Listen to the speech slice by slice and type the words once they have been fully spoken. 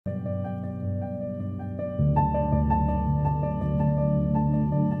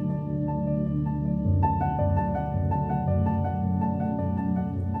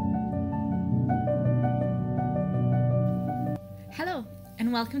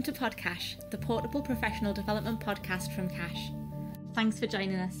and welcome to CACHE, the portable professional development podcast from CACHE. Thanks for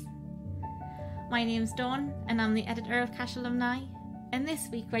joining us. My name's Dawn and I'm the editor of CACHE Alumni, and this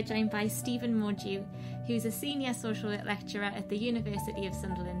week we're joined by Stephen Mordue, who's a senior social work lecturer at the University of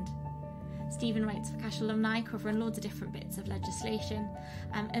Sunderland. Stephen writes for CACHE Alumni, covering loads of different bits of legislation,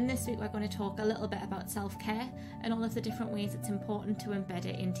 and this week we're going to talk a little bit about self-care and all of the different ways it's important to embed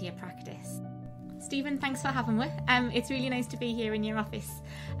it into your practice. Stephen, thanks for having me. It's really nice to be here in your office.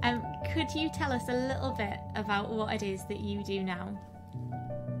 Could you tell us a little bit about what it is that you do now?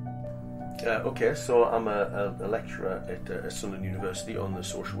 Okay, so I'm a lecturer at Sunderland University on the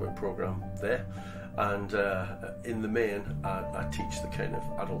social work programme there, and in the main I teach the kind of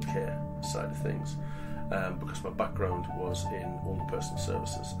adult care side of things, because my background was in older person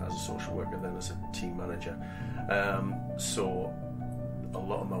services as a social worker, then as a team manager, so a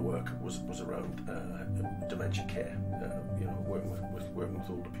lot of my work was around dementia care, working with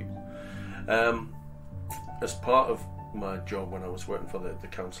older people. As part of my job when I was working for the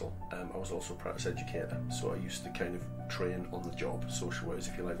council, I was also a practice educator, so I used to kind of train on the job social workers,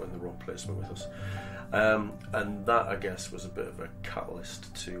 if you like, when they were on placement with us, and that, I guess, was a bit of a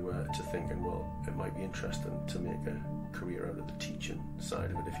catalyst to thinking, well, it might be interesting to make a career out of the teaching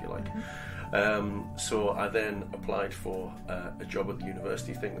side of it, if you like. So I then applied for a job at the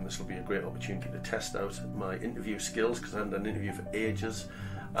university, thinking this will be a great opportunity to test out my interview skills, because I hadn't done an interview for ages,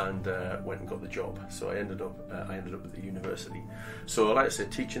 and went and got the job. So I ended up at the university. So, like I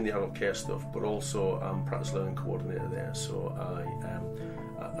said, teaching the adult care stuff, but also I'm practice learning coordinator there. So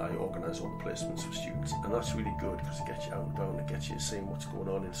I organise all the placements for students, and that's really good because it gets you out and about and it gets you seeing what's going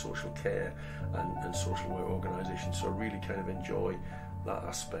on in social care and social work organisations. So I really kind of enjoy that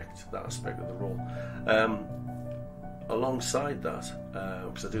aspect of the role. Alongside that,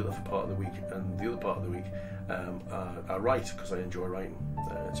 because I do that for part of the week, and the other part of the week, I write because I enjoy writing.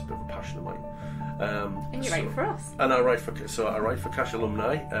 It's a bit of a passion of mine. And you write for us. And I write for CACHE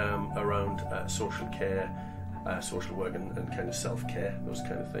Alumni around social care, social work, and kind of self-care, those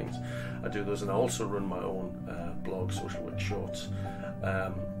kind of things. I do those, and I also run my own blog, Social Work Shorts,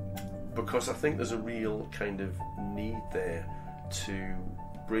 because I think there's a real kind of need there to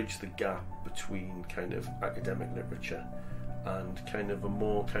bridge the gap between kind of academic literature and kind of a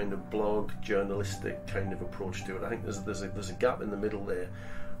more kind of blog journalistic kind of approach to it. I think there's a gap in the middle there,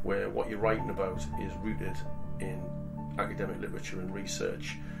 where what you're writing about is rooted in academic literature and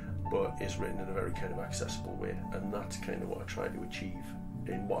research, but is written in a very kind of accessible way, and that's kind of what I try to achieve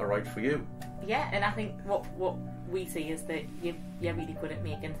in what I write for you. Yeah, and I think what we see is that you're really good at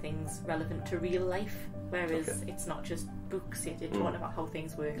making things relevant to real life, whereas it's not just books. You're talking about how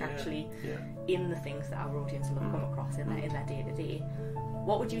things work in the things that our audience will come across in their day-to-day.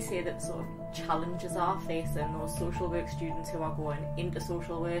 What would you say that sort of challenges are facing those social work students who are going into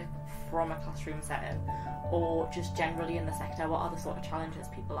social work from a classroom setting, or just generally in the sector? What are the sort of challenges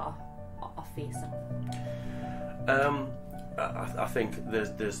people are facing? I think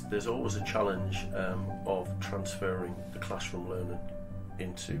there's always a challenge of transferring the classroom learning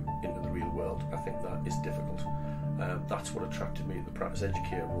into the real world. I think that is difficult. That's what attracted me to the practice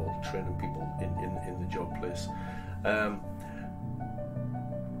educator role, training people in the job place.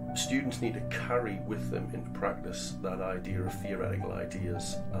 Students need to carry with them into practice that idea of theoretical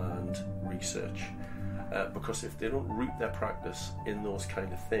ideas and research, because if they don't root their practice in those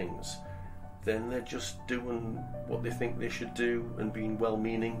kind of things, then they're just doing what they think they should do and being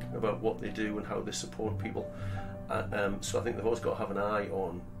well-meaning about what they do and how they support people. So I think they've always got to have an eye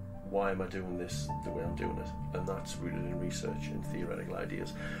on, why am I doing this the way I'm doing it? And that's rooted in research and theoretical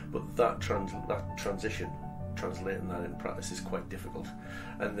ideas. But that transition, translating that in practice, is quite difficult.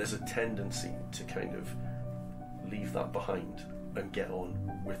 And there's a tendency to kind of leave that behind and get on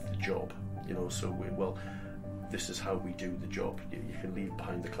with the job. This is how we do the job. You can leave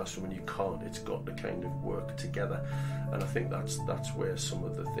behind the classroom, and you can't. It's got to kind of work together, and I think that's where some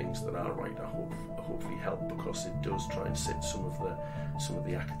of the things that I write hopefully help, because it does try and sit some of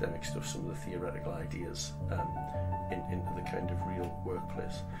the academic stuff, some of the theoretical ideas into the kind of real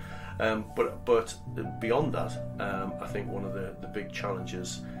workplace. But beyond that, I think one of the big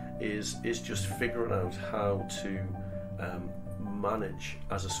challenges is just figuring out how to manage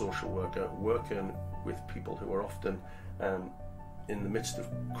as a social worker, working with people who are often in the midst of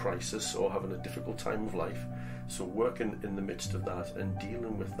crisis or having a difficult time of life. So working in the midst of that and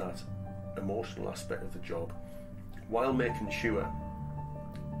dealing with that emotional aspect of the job, while making sure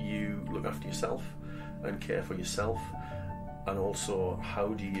you look after yourself and care for yourself, and also how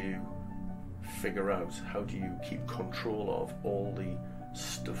do you keep control of all the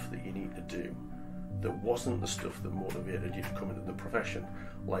stuff that you need to do that wasn't the stuff that motivated you to come into the profession,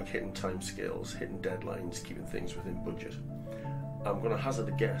 like hitting timescales, hitting deadlines, keeping things within budget. I'm going to hazard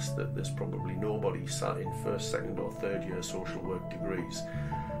a guess that there's probably nobody sat in first, second or third year social work degrees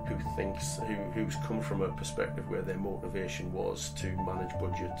who's come from a perspective where their motivation was to manage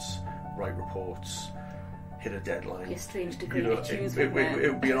budgets, write reports, hit a deadline. Be a strange degree You know, to choose. it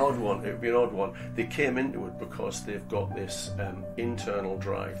would be an odd one. It would be an odd one. They came into it because they've got this internal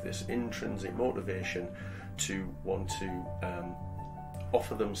drive, this intrinsic motivation to want to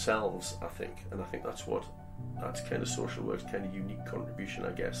offer themselves, I think. And I think that's kind of social work's kind of unique contribution,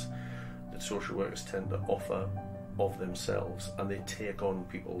 I guess, that social workers tend to offer of themselves, and they take on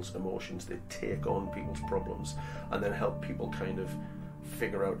people's emotions, they take on people's problems, and then help people kind of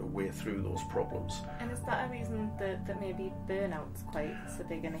figure out a way through those problems. And is that a reason that maybe burnout's quite so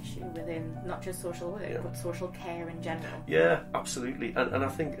big an issue within not just social work, but social care in general? Yeah, absolutely. And I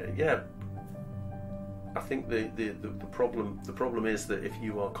think, I think the problem is that if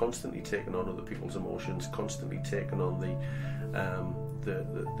you are constantly taking on other people's emotions, constantly taking on the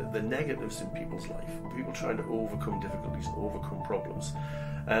negatives in people's life, people trying to overcome difficulties and overcome problems,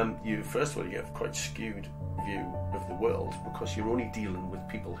 you first of all you have quite skewed view of the world, because you're only dealing with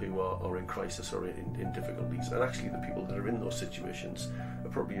people who are in crisis or in difficulties, and actually the people that are in those situations are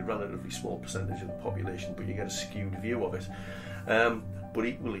probably a relatively small percentage of the population, but you get a skewed view of it. But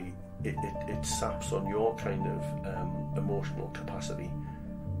equally it saps on your kind of emotional capacity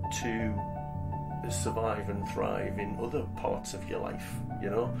to survive and thrive in other parts of your life, you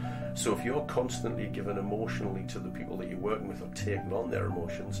know. So if you're constantly given emotionally to the people that you're working with, or taking on their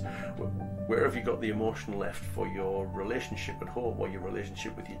emotions, where have you got the emotion left for your relationship at home, or your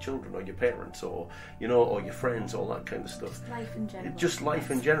relationship with your children, or your parents, or you know, or your friends, all that kind of stuff? Just life in general. Just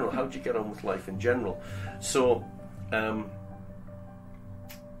life in general. How do you get on with life in general? So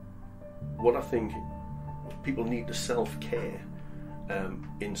what I think people need to self-care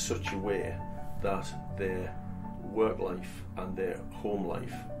in such a way that their work life and their home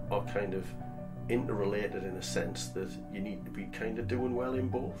life are kind of interrelated, in a sense that you need to be kind of doing well in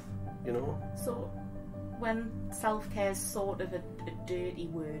both, you know? So when self-care is sort of a dirty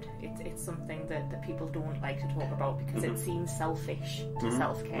word, it's something that people don't like to talk about because it seems selfish to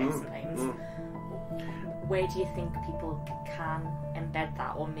self-care sometimes. Where do you think people can embed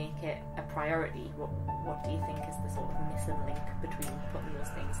that or make it a priority? What do you think is the sort of missing link between putting those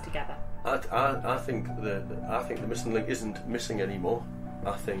things together? I think the missing link isn't missing anymore.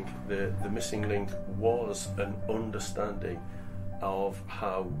 I think the missing link was an understanding of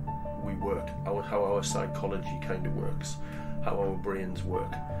how we work, how our psychology kind of works, how our brains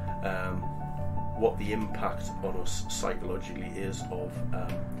work, what the impact on us psychologically is of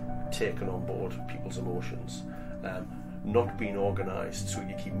taking on board people's emotions, not being organised so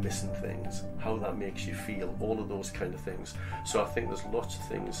you keep missing things, how that makes you feel, all of those kind of things. So I think there's lots of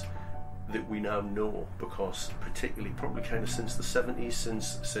things that we now know, because particularly probably kind of since the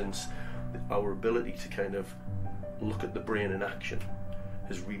 70s, since our ability to kind of look at the brain in action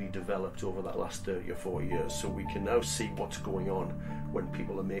has really developed over that last 30 or 40 years. So we can now see what's going on when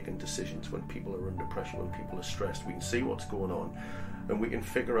people are making decisions, when people are under pressure, when people are stressed. We can see what's going on, and we can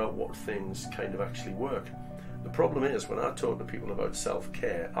figure out what things kind of actually work. The problem is, when I talk to people about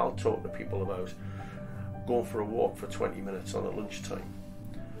self-care, I'll talk to people about going for a walk for 20 minutes on a lunchtime.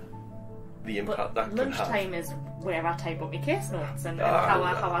 The impact that can have. Lunchtime is where I type up my case notes and how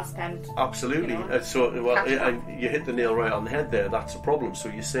I spend. Absolutely. You know, and you hit the nail right on the head there. That's a problem. So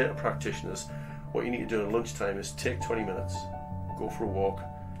you say to practitioners, what you need to do at lunchtime is take 20 minutes, go for a walk,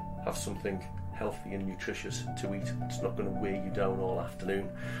 have something healthy and nutritious to eat. It's not going to weigh you down all afternoon.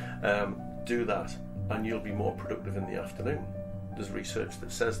 Do that, and you'll be more productive in the afternoon. There's research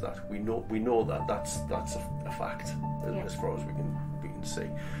that says that. We know that that's a fact, as far as we can see.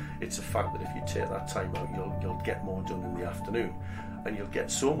 It's a fact that if you take that time out, you'll get more done in the afternoon, and you'll get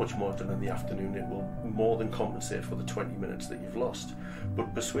so much more done in the afternoon it will more than compensate for the 20 minutes that you've lost.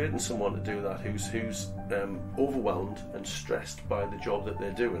 But persuading someone to do that who's overwhelmed and stressed by the job that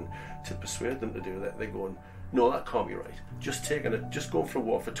they're doing, to persuade them to do that, they're going, no, that can't be right. Just going for a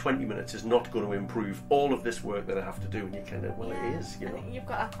walk for 20 minutes is not going to improve all of this work that I have to do. And you kind of, well, it is, you know. I think you've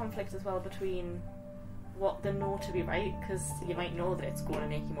got a conflict as well between what they know to be right, because you might know that it's going to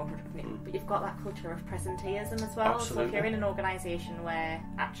make you more productive, but you've got that culture of presenteeism as well. Absolutely. So if you're in an organisation where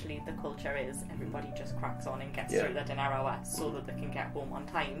actually the culture is everybody just cracks on and gets through their dinner hour so that they can get home on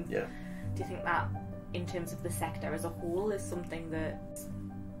time, do you think that in terms of the sector as a whole is something that's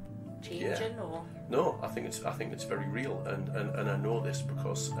changing? Or no, I think it's very real, and I know this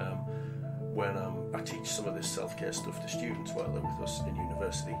because when I teach some of this self-care stuff to students while they're with us in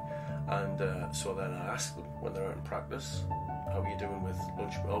university, And so then I ask them when they're out in practice, how are you doing with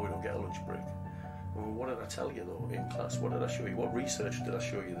lunch? Oh, we don't get a lunch break. Well, what did I tell you though in class? What did I show you? What research did I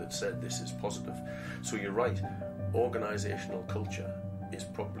show you that said this is positive? So you're right, organisational culture is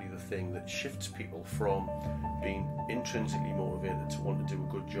probably the thing that shifts people from being intrinsically motivated to want to do a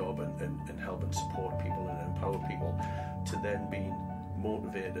good job and help and support people and empower people, to then being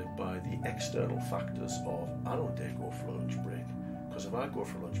motivated by the external factors of, I don't dare go for a lunch break, because if I go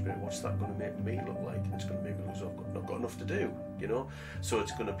for a lunch break, what's that going to make me look like? It's going to make me look like I've not got enough to do, you know? So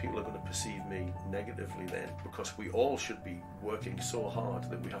people are going to perceive me negatively then, because we all should be working so hard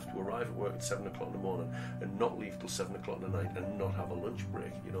that we have to arrive at work at 7 o'clock in the morning and not leave till 7 o'clock in the night and not have a lunch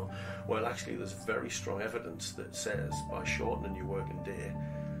break, you know? Well, actually, there's very strong evidence that says by shortening your working day,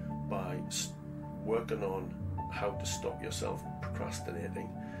 by working on how to stop yourself procrastinating,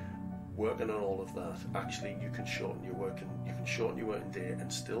 working on all of that, actually you can shorten your working day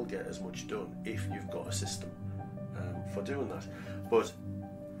and still get as much done if you've got a system for doing that. But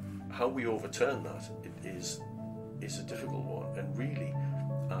how we overturn that is a difficult one, and really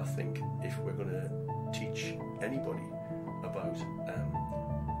I think if we're going to teach anybody about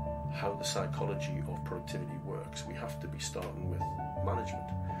how the psychology of productivity works, we have to be starting with management,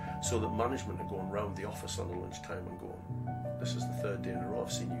 so that management are going round the office on the lunchtime and going, this is the third day in a row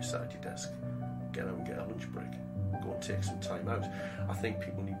I've seen you sat at your desk, get out and get a lunch break, go and take some time out. I think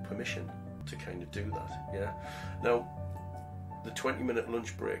people need permission to kind of do that, yeah? Now, the 20-minute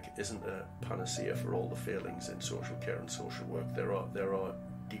lunch break isn't a panacea for all the failings in social care and social work. There are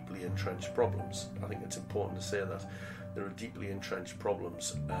deeply entrenched problems. I think it's important to say that. There are deeply entrenched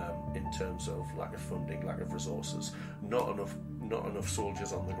problems in terms of lack of funding, lack of resources, not enough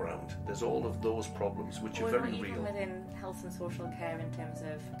soldiers on the ground. There's all of those problems which are very real. Even within health and social care, in terms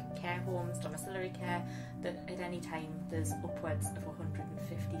of care homes, domiciliary care, that at any time there's upwards of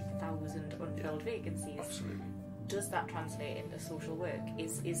 150,000 unfilled vacancies. Absolutely. Does that translate into social work?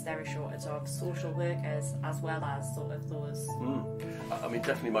 Is there a shortage of social workers as well as sort of those? I mean,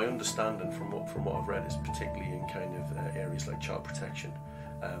 definitely my understanding from what I've read is particularly in kind of areas like child protection.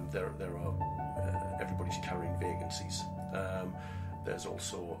 There are everybody's carrying vacancies. There's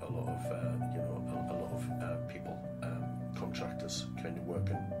also a lot of people, contractors, kind of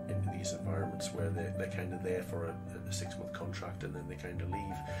working in these environments where they're kind of there for a 6-month contract and then they kind of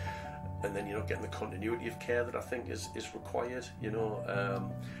leave. And then you're not getting the continuity of care that I think is required. You know,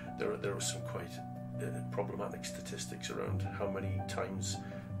 there are some quite problematic statistics around how many times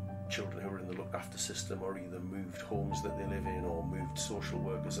children who are in the looked after system are either moved homes that they live in or moved social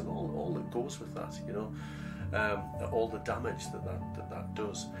workers, and all that goes with that. You know, all the damage that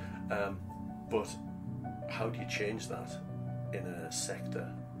does. But how do you change that in a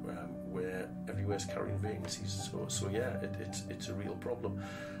sector where everywhere's carrying vacancies? So yeah, it's a real problem.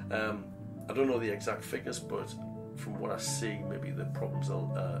 I don't know the exact figures, but from what I see, maybe the problems are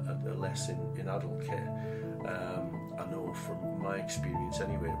less in adult care. I know from my experience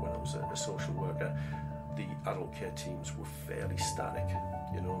anyway, when I was a social worker, the adult care teams were fairly static,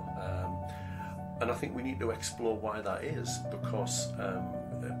 you know. And I think we need to explore why that is, because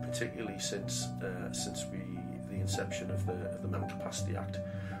particularly since the inception of the Mental Capacity Act,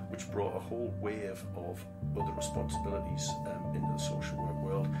 which brought a whole wave of other responsibilities into the social work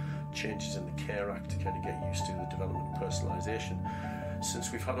world, changes in the Care Act to kind of get used to the development of personalisation.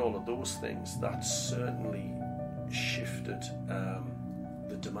 Since we've had all of those things, that's certainly shifted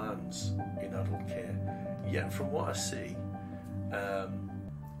the demands in adult care. Yet from what I see,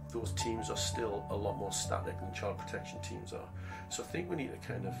 those teams are still a lot more static than child protection teams are. So I think we need to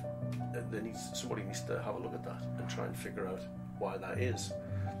kind of, somebody needs to have a look at that and try and figure out why that is.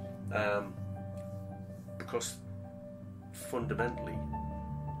 Because fundamentally,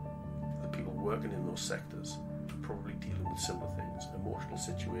 the people working in those sectors are probably dealing with similar things, emotional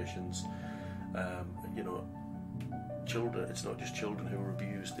situations, you know, children. It's not just children who are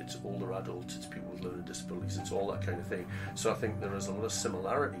abused, it's older adults, it's people with learning disabilities, it's all that kind of thing. So I think there is a lot of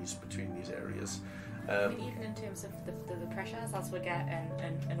similarities between these areas. I mean, even in terms of the pressures as we get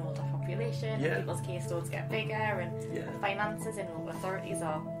an older population, yeah. People's caseloads get bigger, and yeah. finances in local authorities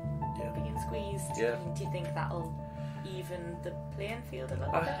are being squeezed. Yeah. Do you think that'll even the playing field a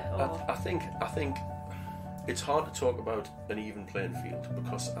little bit? Or? I think it's hard to talk about an even playing field,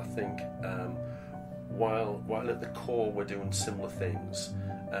 because I think while at the core we're doing similar things,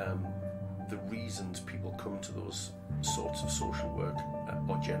 the reasons people come to those sorts of social work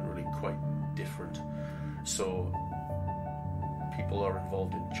are generally quite different. So people are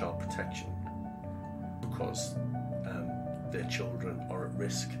involved in child protection because their children are at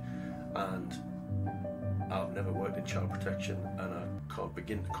risk, and I've never worked in child protection and I can't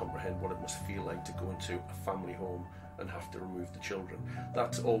begin to comprehend what it must feel like to go into a family home and have to remove the children.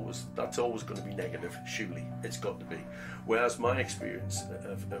 That's always going to be negative, surely. It's got to be. Whereas my experience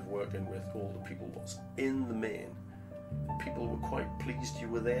of working with older people was, in the main, people were quite pleased you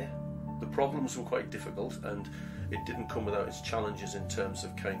were there. The problems were quite difficult, and it didn't come without its challenges in terms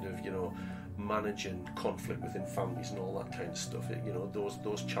of kind of, managing conflict within families and all that kind of stuff.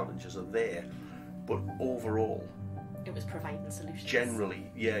 Those challenges are there, but overall, it was providing solutions.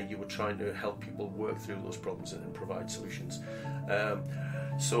 Generally, you were trying to help people work through those problems and provide solutions.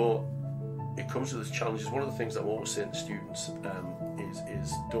 So it comes with its challenges. One of the things I'm always saying to students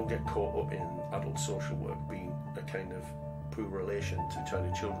is don't get caught up in adult social work being a kind of poor relation to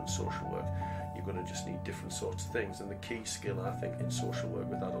tiny children's social work. You're going to just need different sorts of things, and the key skill, I think, in social work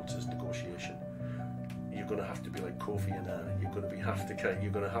with adults is negotiation. You're going to have to be like Kofi Annan. You're going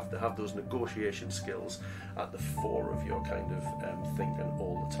to have to have those negotiation skills at the fore of your kind of thinking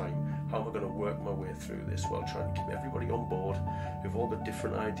all the time. How am I going to work my way through this while trying to keep everybody on board who've all got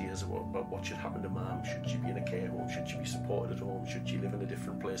different ideas about what should happen to mum? Should she be in a care home? Should she be supported at home? Should she live in a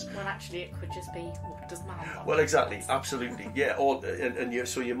different place? Well, actually, it could just be, what does mum want? Well, exactly, absolutely, yeah.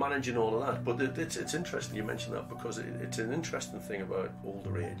 So you're managing all of that. But it's interesting you mention that, because it's an interesting thing about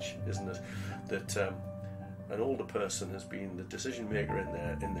older age, isn't it? That an older person has been the decision maker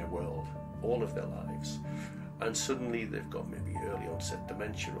in their world all of their lives, and suddenly they've got maybe early onset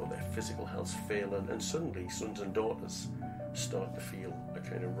dementia, or their physical health's failing, and suddenly sons and daughters start to feel a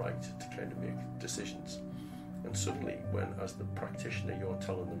kind of right to kind of make decisions. And suddenly, when as the practitioner you're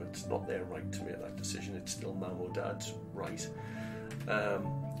telling them it's not their right to make that decision, it's still mum or dad's right.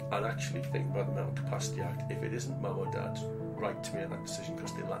 And actually thinking about the Mental Capacity Act, if it isn't mum or dad's right to make that decision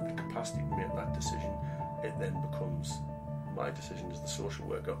because they lack the capacity to make that decision, it then becomes my decision as the social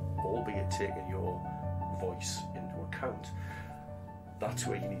worker, albeit taking your voice into account. That's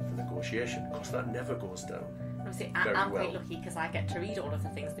where you need the negotiation, because that never goes down. Obviously, I'm quite lucky because I get to read all of the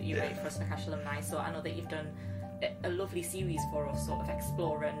things that you write for us for CACHE Alumni, so I know that you've done a lovely series for us, sort of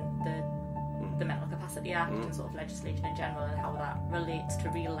exploring the Mental Capacity Act and sort of legislation in general and how that relates to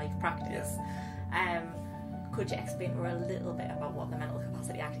real life practice. Could you explain to us a little bit about what the Mental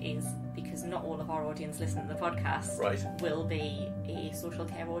Capacity Act is? Because not all of our audience listening to the podcast will be a social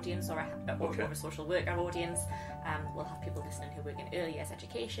care audience or a social worker audience. We'll have people listening who work in early years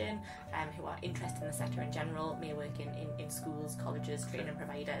education, who are interested in the sector in general, may work in schools, colleges, training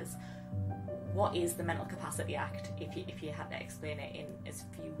providers. What is the Mental Capacity Act, if you had to explain it in as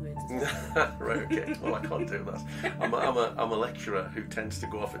few words as possible? Right, okay. Well, I can't do that. I'm a lecturer who tends to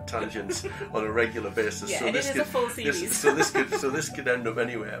go off at tangents on a regular basis. Yeah, so and it is a full series. This could end up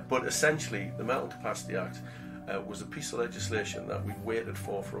anywhere. But essentially, the Mental Capacity Act was a piece of legislation that we've waited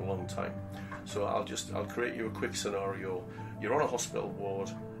for a long time. So I'll create you a quick scenario. You're on a hospital ward.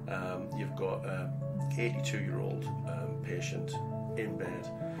 You've got an 82-year-old patient in bed.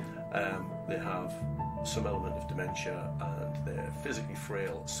 They have some element of dementia and they're physically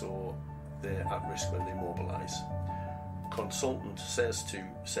frail, so they're at risk when they mobilise. Consultant says to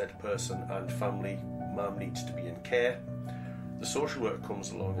said person and family, mum needs to be in care. The social worker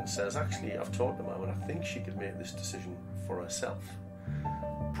comes along and says, actually, I've talked to mum and I think she could make this decision for herself.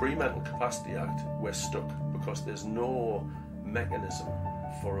 Pre-Mental Capacity Act, we're stuck because there's no mechanism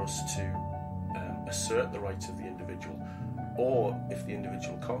for us to assert the rights of the individual, or if the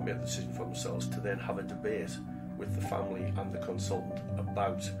individual can't make the decision for themselves, to then have a debate with the family and the consultant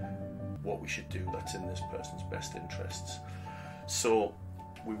about what we should do that's in this person's best interests. So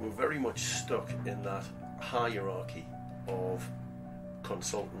we were very much stuck in that hierarchy of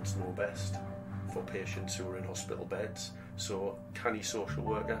consultants know best for patients who are in hospital beds. So can you, social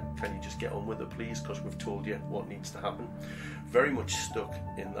worker, can you just get on with it please, because we've told you what needs to happen? Very much stuck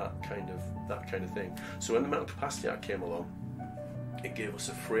in that kind of thing. So when the Mental Capacity Act came along, it gave us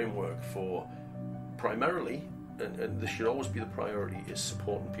a framework for primarily, and this should always be the priority, is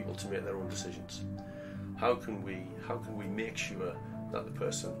supporting people to make their own decisions. How can we make sure that the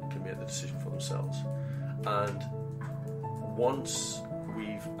person can make the decision for themselves? And once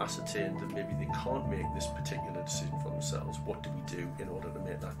we've ascertained that maybe they can't make this particular decision for themselves, what do we do in order to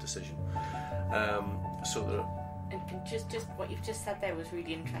make that decision? And just what you've just said there was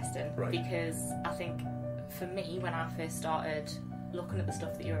really interesting, because I think for me, when I first started looking at the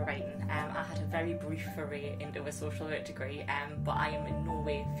stuff that you were writing, I had a very brief foray into a social work degree, but I am in no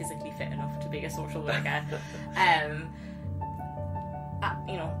way physically fit enough to be a social worker.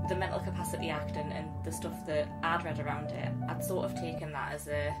 The Mental Capacity Act and the stuff that I'd read around it, I'd sort of taken that as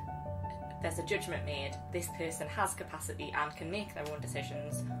there's a judgment made, this person has capacity and can make their own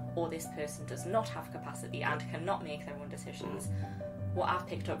decisions, or this person does not have capacity and cannot make their own decisions. what I've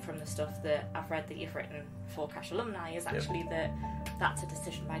picked up from the stuff that I've read that you've written for CACHE Alumni is actually that that's a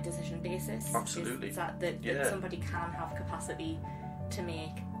decision by decision basis. Absolutely. Is that somebody can have capacity to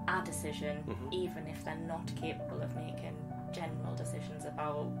make a decision even if they're not capable of making general decisions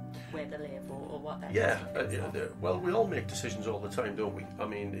about where they live or what they're well, we all make decisions all the time, don't we? I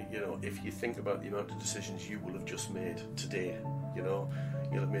mean, if you think about the amount of decisions you will have just made today, you'll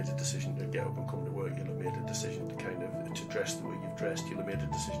have made a decision to get up and come to work, you'll have made a decision to dress the way you've dressed, you'll have made a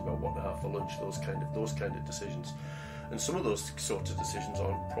decision about what to have for lunch, those kind of decisions. And some of those sorts of decisions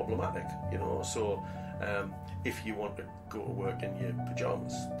aren't problematic, so if you want to go to work in your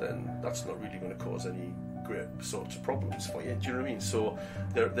pyjamas, then that's not really going to cause any great sorts of problems for you. Do you know what I mean? So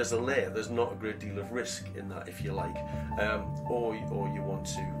there's a layer. There's not a great deal of risk in that, if you like, or you want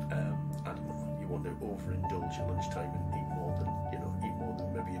to, I don't know, you want to overindulge at lunchtime and eat more than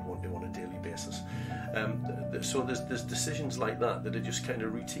maybe you'd want to on a daily basis. So there's decisions like that are just kind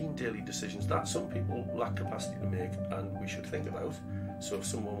of routine daily decisions that some people lack capacity to make, and we should think about. So if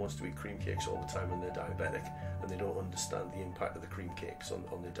someone wants to eat cream cakes all the time and they're diabetic and they don't understand the impact of the cream cakes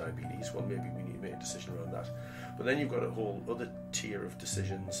on their diabetes, well, maybe we need to make a decision around that. But then you've got a whole other tier of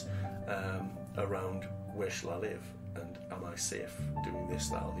decisions around where shall I live and am I safe doing this,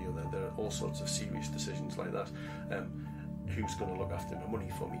 that or the other. There are all sorts of serious decisions like that. Who's going to look after my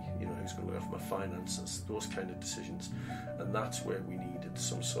money for me? Who's going to look after my finances? Those kind of decisions. And that's where we needed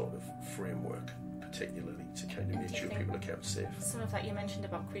some sort of framework, particularly to kind of make sure people are kept safe. Some of that you mentioned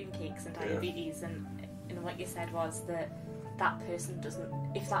about cream cakes and diabetes, and what you said was that if that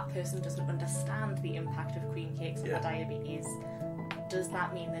person doesn't understand the impact of cream cakes on their diabetes, does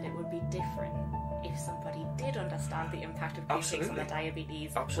that mean that it would be different if somebody did understand the impact of cream cakes on their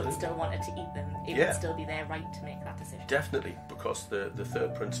diabetes but still wanted to eat them? It would still be their right to make that decision. Definitely, because the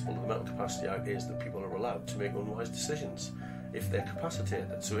third principle of the Mental Capacity Act is that people are allowed to make unwise decisions if they're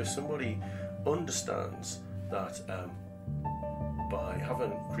capacitated. So if somebody understands that by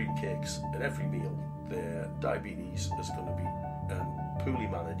having cream cakes at every meal, their diabetes is going to be poorly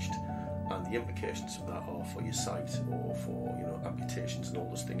managed, and the implications of that are for your sight or for amputations and all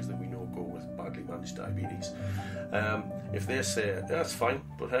those things that we know go with badly managed diabetes. If they say that's fine,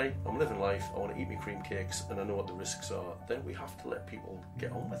 but hey, I'm living life, I want to eat my cream cakes and I know what the risks are, then we have to let people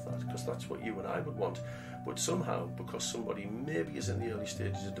get on with that, because that's what you and I would want. But somehow, because somebody maybe is in the early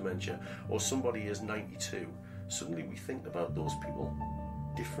stages of dementia or somebody is 92, suddenly we think about those people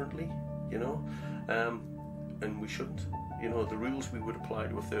differently, and we shouldn't. The rules we would apply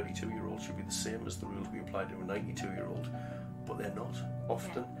to a 32-year-old should be the same as the rules we apply to a 92-year-old, but they're not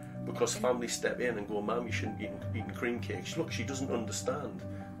often, because families step in and go, "Mum, you shouldn't be eating cream cakes." Look, she doesn't understand.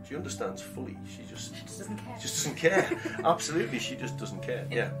 She understands fully. She just doesn't care. Just doesn't care. Absolutely, she just doesn't care.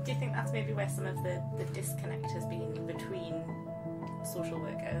 Yeah. Do you think that's maybe where some of the disconnect has been between social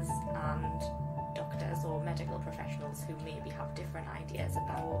workers and doctors or medical professionals who maybe have different ideas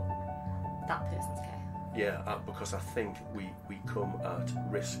about that person's care? Yeah, because I think we come at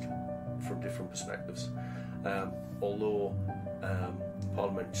risk from different perspectives. Although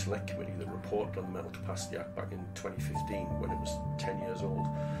Parliamentary Select Committee that reported on the Mental Capacity Act back in 2015, when it was 10 years old,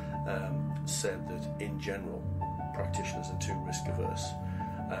 said that in general practitioners are too risk averse.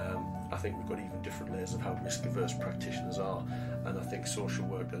 I think we've got even different layers of how risk averse practitioners are, and I think social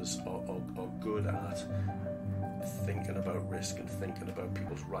workers are good at thinking about risk and thinking about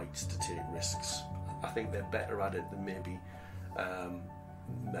people's rights to take risks. I think they're better at it than maybe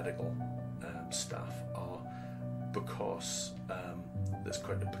medical staff are, because there's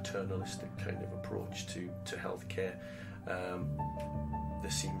quite a paternalistic kind of approach to healthcare.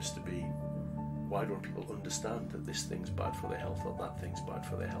 There seems to be, why don't people understand that this thing's bad for their health or that thing's bad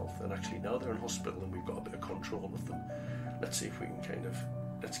for their health? And actually now they're in hospital and we've got a bit of control of them. Let's see if we can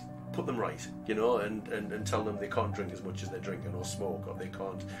let's put them right, and tell them they can't drink as much as they're drinking or smoke, or they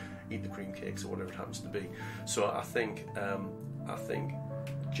can't eat the cream cakes or whatever it happens to be. So I think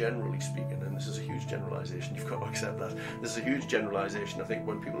generally speaking, and this is a huge generalisation, you've got to accept that, this is a huge generalisation, I think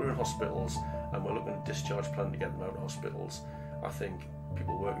when people are in hospitals and we're looking at a discharge plan to get them out of hospitals, I think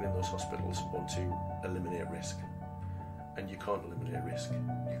people working in those hospitals want to eliminate risk. And you can't eliminate risk,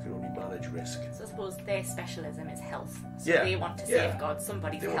 you can only manage risk. So I suppose their specialism is health, so they want to safeguard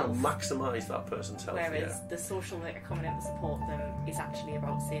somebody's health. They want to maximise that person's health. Whereas the social worker coming in to support them is actually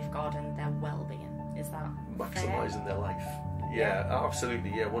about safeguarding their well-being. Is that maximising their life? Yeah,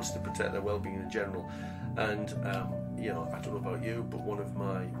 absolutely. Yeah, wants to protect their well-being in general. And I don't know about you, but one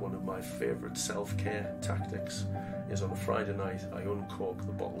of my favourite self-care tactics is on a Friday night I uncork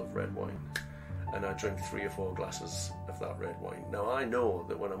the bottle of red wine and I drink 3 or 4 glasses of that red wine. Now I know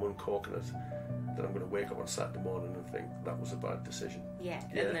that when I'm uncorking it, that I'm going to wake up on Saturday morning and think that was a bad decision. Yeah.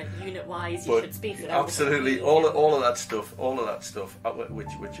 And then unit-wise, you should space it out. Absolutely, all of that stuff,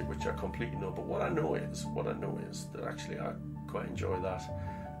 which I completely know. But what I know is that actually I quite enjoy that,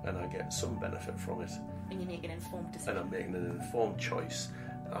 and I get some benefit from it. And you make an informed decision. And I'm making an informed choice,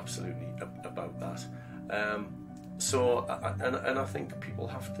 absolutely, about that. I think people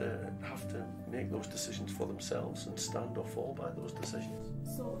have to make those decisions for themselves and stand or fall by those decisions.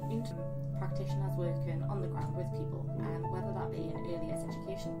 So, practitioners working on the ground with people, whether that be in early years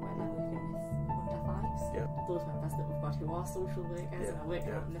education, where they're working with under fives, those members that we've got who are social workers and are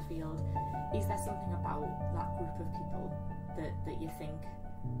working out in the field, is there something about that group of people that you think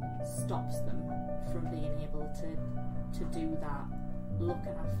stops them from being able to do that,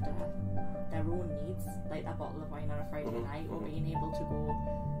 looking after their own needs, like a bottle of wine on a Friday night, or being able to go,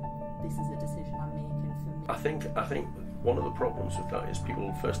 this is a decision I'm making for me? I think one of the problems with that is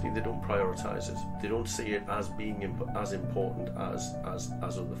people, firstly, they don't prioritise it. They don't see it as being as important as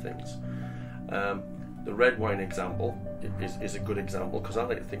other things. The red wine example is a good example, because I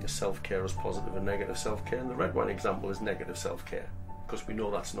like to think of self-care as positive and negative self-care, and the red wine example is negative self-care, because we know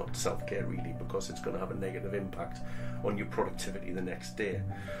that's not self-care really, because it's going to have a negative impact on your productivity the next day.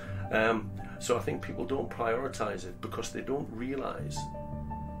 So I think people don't prioritise it because they don't realise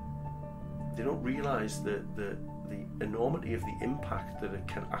the enormity of the impact that it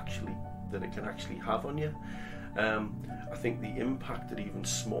can actually have on you. I think the impact that even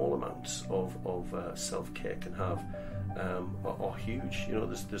small amounts of self-care can have are huge. You know,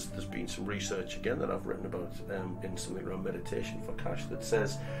 there's been some research again that I've written about in something around meditation for CACHE that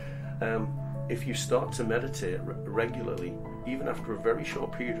says if you start to meditate regularly, even after a very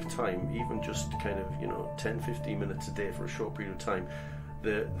short period of time, even just kind of 10-15 minutes a day for a short period of time,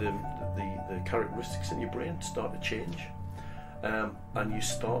 the characteristics in your brain start to change, and you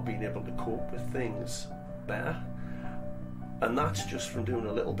start being able to cope with things better. And that's just from doing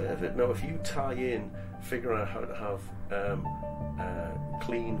a little bit of it. Now, if you tie in figuring out how to have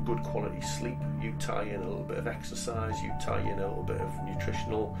clean, good quality sleep, you tie in a little bit of exercise, you tie in a little bit of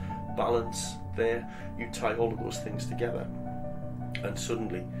nutritional balance there, you tie all of those things together, and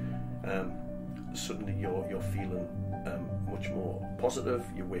suddenly you're feeling much more positive,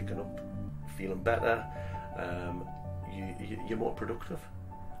 you're waking up feeling better, you're more productive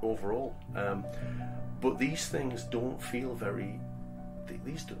overall. But these things don't feel very.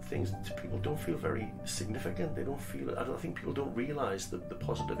 These things to people don't feel very significant. They don't feel. I think people don't realise the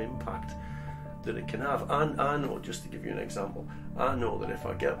positive impact that it can have. I know, just to give you an example, I know that if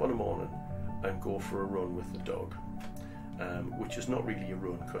I get up in the morning and go for a run with the dog, which is not really a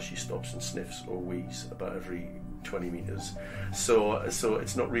run because she stops and sniffs or wheezes about every 20 metres, so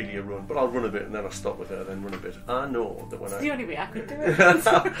it's not really a run, but I'll run a bit and then I'll stop with her, then run a bit. I know that when it's the only way I could do it.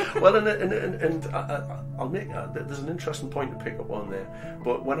 Well, and I'll make there's an interesting point to pick up on there,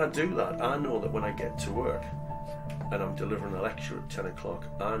 but when I do that, I know that when I get to work and I'm delivering a lecture at 10 o'clock,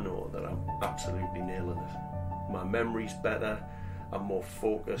 I know that I'm absolutely nailing it. My memory's better, I'm more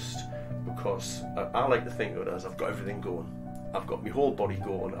focused, because I like to think of it as I've got everything going. I've got my whole body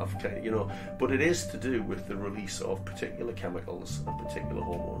going, but it is to do with the release of particular chemicals and particular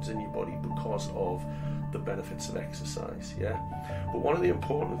hormones in your body because of the benefits of exercise, But one of the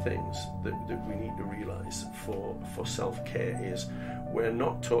important things that we need to realise for self-care is we're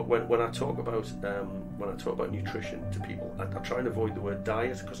not when I talk about nutrition to people, I try and avoid the word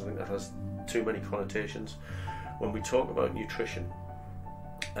diet because I think that has too many connotations. When we talk about nutrition,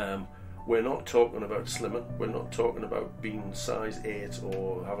 we're not talking about slimming, we're not talking about being size 8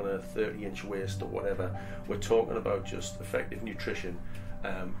 or having a 30-inch waist or whatever. We're talking about just effective nutrition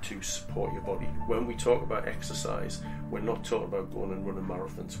to support your body. When we talk about exercise, we're not talking about going and running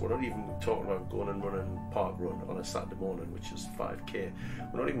marathons. We're not even talking about going and running park run on a Saturday morning, which is 5k.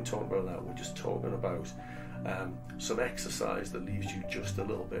 We're not even talking about that. We're just talking about some exercise that leaves you just a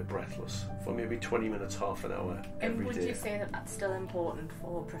little bit breathless for maybe 20 minutes, half an hour every day. And would you say that that's still important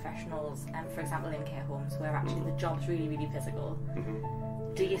for professionals, for example in care homes where actually the job's really, really physical?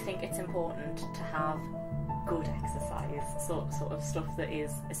 Do you think it's important to have good exercise, sort of stuff that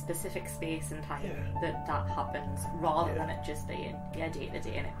is a specific space and time that happens, rather than it just being day to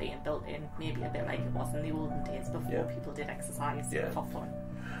day and it being built in, maybe a bit like it was in the olden days before people did exercise for fun?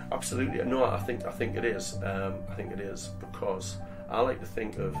 Absolutely. No, I think it is. I think it is because I like to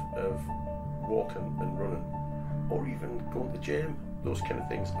think of walking and running, or even going to the gym, those kind of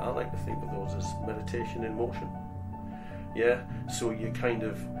things. I like to think of those as meditation in motion. So you kind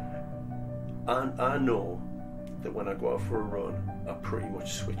of, I know that when I go out for a run, I pretty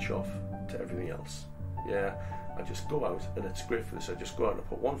much switch off to everything else. I just go out, and it's great for this. I just go out and I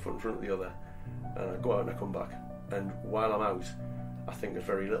put one foot in front of the other, and I go out and I come back, and while I'm out I think of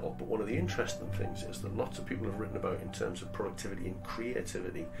very little. But one of the interesting things is that lots of people have written about in terms of productivity and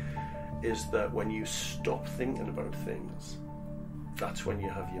creativity is that when you stop thinking about things, that's when you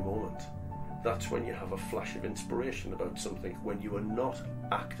have your moment. That's when you have a flash of inspiration about something, when you are not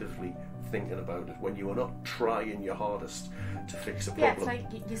actively thinking about it, when you are not trying your hardest to fix a problem. Yeah,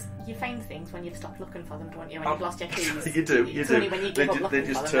 it's like you find things when you've stopped looking for them, don't you? When you've lost your keys. You do. Only when you give up looking they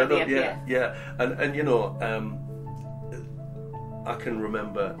just for them, turn up. Yeah. And you know, I can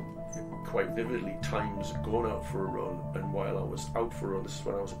remember quite vividly times going out for a run, and while I was out for a run, this is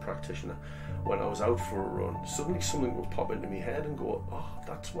when I was a practitioner, when I was out for a run, suddenly something would pop into my head and go, oh,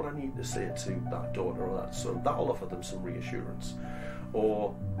 that's what I need to say to that daughter or that son. That'll offer them some reassurance.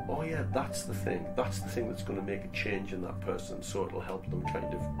 Or, oh yeah, that's the thing that's going to make a change in that person, so it'll help them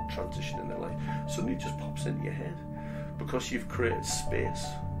kind of transition in their life. Suddenly it just pops into your head because you've created space.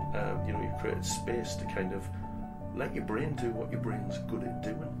 You've created space to kind of let your brain do what your brain's good at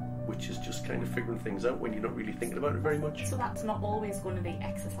doing, which is just kind of figuring things out when you're not really thinking about it very much. So that's not always going to be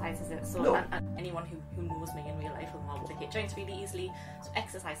exercise, is it? So no. Anyone who knows me in real life will know I get joints really easily. So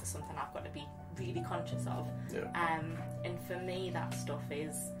exercise is something I've got to be really conscious of. Yeah. And for me, that stuff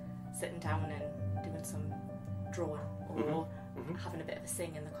is sitting down and doing some drawing, or having a bit of a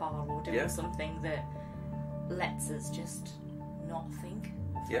sing in the car, or doing something that lets us just not think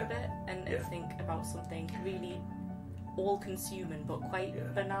for a bit and think about something really all-consuming but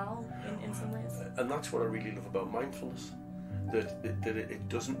quite banal in some ways. And that's what I really love about mindfulness, that it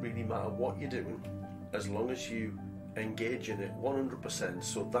doesn't really matter what you're doing as long as you engage in it 100%,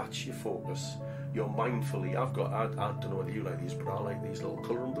 so that's your focus. You're mindfully, I don't know whether you like these, but I like these little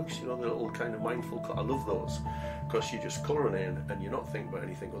colouring books, the little kind of mindful, I love those, because you're just colouring in and you're not thinking about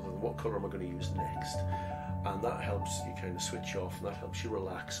anything other than what colour am I going to use next. And that helps you kind of switch off, and that helps you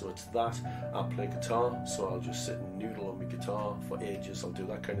relax. So it's that. I play guitar, so I'll just sit and noodle on my guitar for ages. I'll do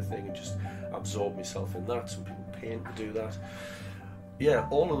that kind of thing and just absorb myself in that. Some people paint to do that. Yeah,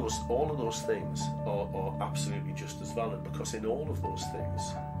 all of those things are absolutely just as valid, because in all of those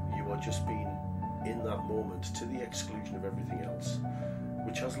things you are just being in that moment to the exclusion of everything else,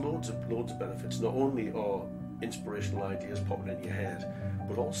 which has loads of benefits. Not only are inspirational ideas popping in your head,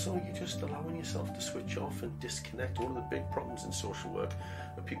 but also you're just allowing yourself to switch off and disconnect. One of the big problems in social work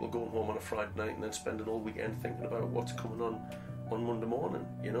are people going home on a Friday night and then spending all weekend thinking about what's coming on Monday morning,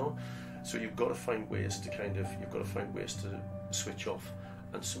 So you've got to find ways to switch off,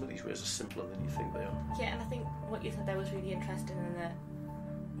 and some of these ways are simpler than you think they are. Yeah, and I think what you said there was really interesting, in that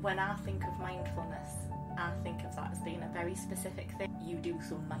when I think of mindfulness, I think of that as being a very specific thing. You do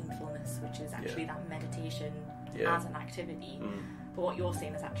some mindfulness, which is actually that meditation as an activity. But what you're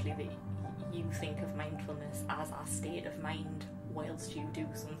saying is actually that you think of mindfulness as a state of mind whilst you do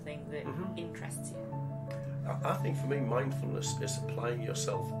something that interests you. I think for me, mindfulness is applying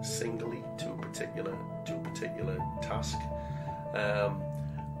yourself singly to a particular task.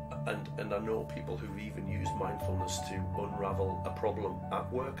 And I know people who've even used mindfulness to unravel a problem at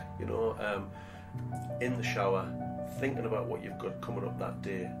work. In the shower, thinking about what you've got coming up that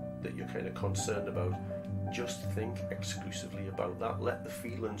day that you're kind of concerned about. Just think exclusively about that. Let the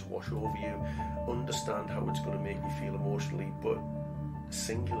feelings wash over you. Understand how it's going to make you feel emotionally, but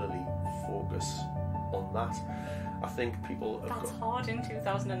singularly focus on that. I think people have That's hard in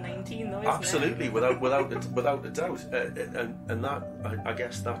 2019, though, isn't absolutely, it? without a doubt. And that, I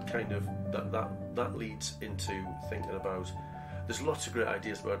guess, that kind of that leads into thinking about. There's lots of great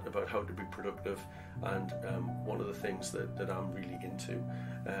ideas about how to be productive, and one of the things that I'm really into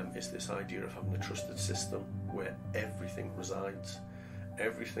is this idea of having a trusted system where everything resides.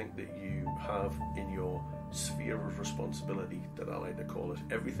 Everything that you have in your sphere of responsibility, that I like to call it,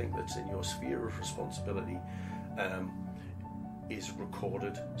 everything that's in your sphere of responsibility is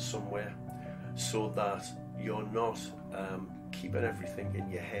recorded somewhere, so that you're not keeping everything in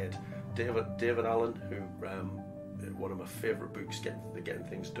your head. David Allen, who one of my favourite books, Getting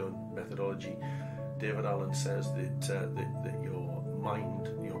Things Done methodology. David Allen says that your mind,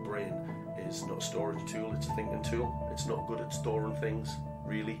 your brain, is not a storage tool, it's a thinking tool. It's not good at storing things,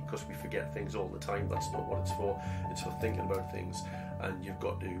 really, because we forget things all the time. That's not what it's for. It's for thinking about things, and you've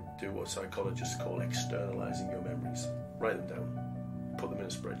got to do what psychologists call externalizing your memories. Write them down, put them in a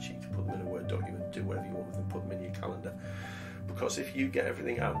spreadsheet, put them in a Word document, do whatever you want with them, put them in your calendar. Because if you get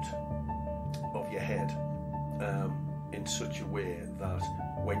everything out of your head in such a way that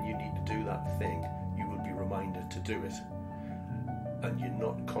when you need to do that thing, you will be reminded to do it, and you're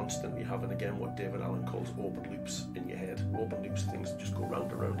not constantly having, again, what David Allen calls open loops in your head. Open loops, things just go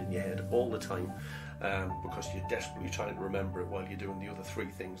round and round in your head all the time, because you're desperately trying to remember it while you're doing the other three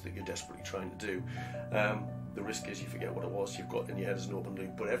things that you're desperately trying to do. The risk is you forget what it was you've got in your head as an open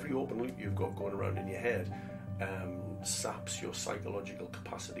loop, but every open loop you've got going around in your head saps your psychological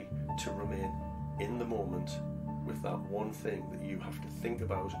capacity to remain in the moment with that one thing that you have to think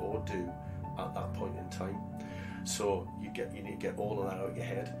about or do at that point in time. So you need to get all of that out of your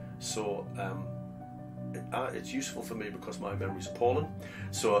head. So it's useful for me because my memory's appalling.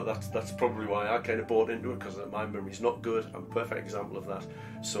 So that's probably why I kind of bought into it, because my memory's not good. I'm a perfect example of that.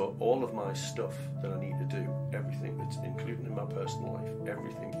 So all of my stuff that I need to do, everything that's including in my personal life,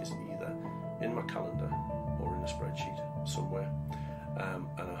 everything is either in my calendar or in a spreadsheet somewhere. And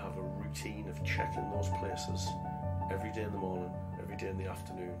I have a routine of checking those places every day in the morning, every day in the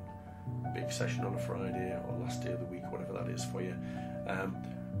afternoon, big session on a Friday or last day of the week, whatever that is for you.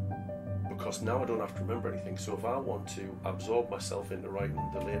 Because now I don't have to remember anything. So if I want to absorb myself into writing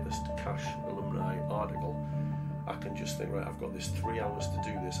the latest CACHE Alumni article, I can just think, right, I've got this 3 hours to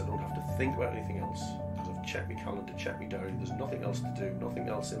do this. I don't have to think about anything else because I've checked my calendar, checked my diary. There's nothing else to do, nothing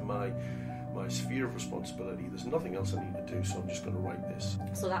else in my sphere of responsibility. There's nothing else I need to do, so I'm just going to write this.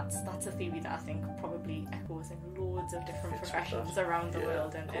 So that's a theory that I think probably echoes in loads of different professions around the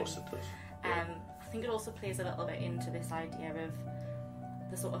world. And, of course it does. I think it also plays a little bit into this idea of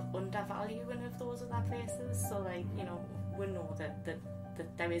the sort of undervaluing of those other places. So, like, you know, we know that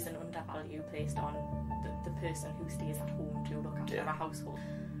there is an undervalue placed on the person who stays at home to look after a household.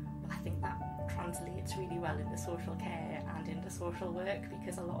 But I think that translates really well into social care and into social work,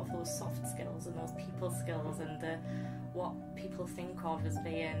 because a lot of those soft skills and those people skills and what people think of as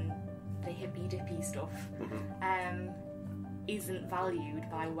being the hippy dippy stuff isn't valued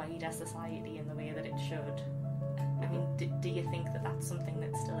by wider society in the way that it should. I mean, do you think that that's something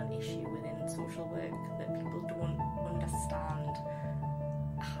that's still an issue within social work, that people don't understand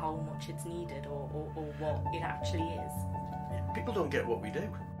how much it's needed or what it actually is? People don't get what we do.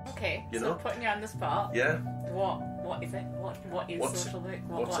 Okay, you so know? Putting you on the spot. Yeah. What is it? What is social work?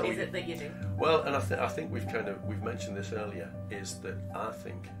 What is it that you do? Well, and I think we've mentioned this earlier, is that I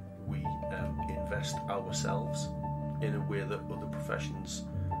think we invest ourselves in a way that other professions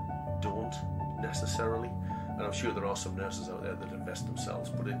don't necessarily. And I'm sure there are some nurses out there that invest themselves,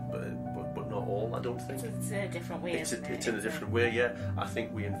 but not all, I don't think. It's in a different way. It's in a different way, yeah. I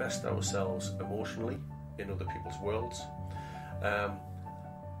think we invest ourselves emotionally in other people's worlds.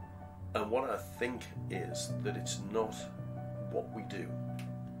 And what I think is that it's not what we do,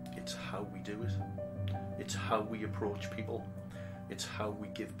 it's how we do it. It's how we approach people. It's how we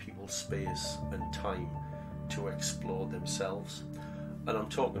give people space and time to explore themselves. And I'm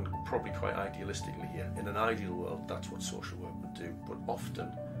talking probably quite idealistically here. In an ideal world, that's what social work would do. But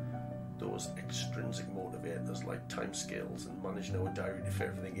often, those extrinsic motivators like timescales and managing our diary to fit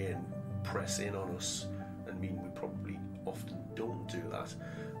everything in press in on us and mean we probably often don't do that.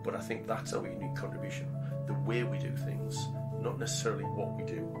 But I think that's our unique contribution. The way we do things, not necessarily what we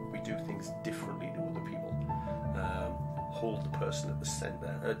do. We do things differently to other people. Hold the person at the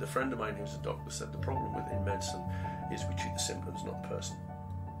centre. A friend of mine who's a doctor said the problem in medicine is we treat the symptoms, not the person.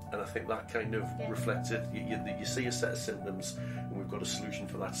 And I think that kind of reflects it. You see a set of symptoms and we've got a solution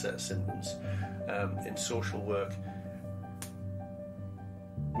for that set of symptoms. In social work,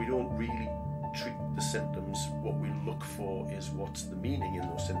 we don't really treat the symptoms. What we look for is what's the meaning in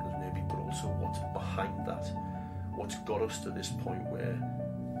those symptoms maybe, but also what's behind that. What's got us to this point where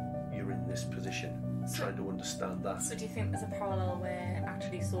you're in this position, trying to understand that. So do you think there's a parallel where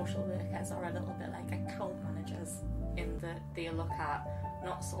actually social workers are a little bit like account managers, in that they look at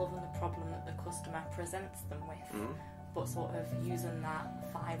not solving the problem that the customer presents them with, but sort of using that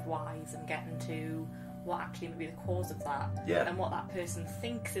 5 whys and getting to what actually may be the cause of that, and what that person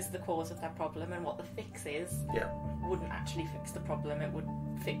thinks is the cause of their problem, and what the fix is wouldn't actually fix the problem. It would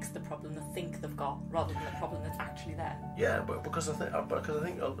fix the problem they think they've got, rather than the problem that's actually there. Yeah, but because I think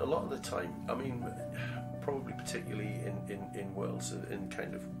a lot of the time, I mean, probably particularly in worlds, in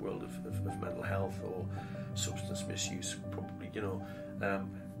kind of world of mental health or substance misuse, probably, you know,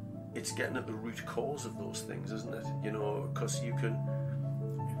 it's getting at the root cause of those things, isn't it? You know, because you can,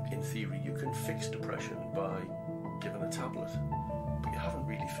 in theory, you can fix depression by giving a tablet, but you haven't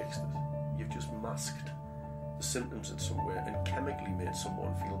really fixed it. You've just masked the symptoms in some way and chemically made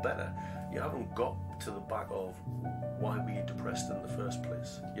someone feel better. You haven't got to the back of why were you depressed in the first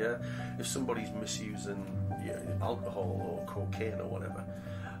place. Yeah, if somebody's misusing alcohol or cocaine or whatever,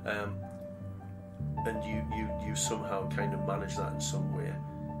 and you somehow kind of manage that in some way,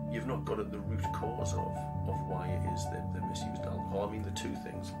 you've not got at the root cause of why it is that they misused alcohol. I mean, the two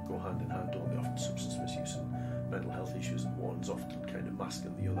things go hand in hand, don't they? Often substance misuse and mental health issues, and one's often kind of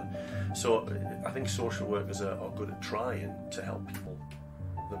masking the other. So I think social workers are good at trying to help people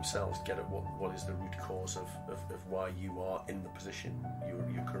themselves get at what is the root cause of why you are in the position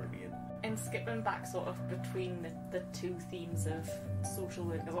you're currently in. And skipping back sort of between the two themes of social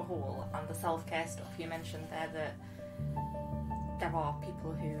work as a whole and the self-care stuff, you mentioned there that there are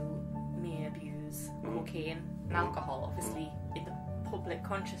people who may abuse cocaine and alcohol. Obviously, in the public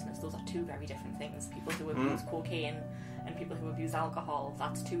consciousness, those are two very different things. People who abuse cocaine and people who abuse alcohol,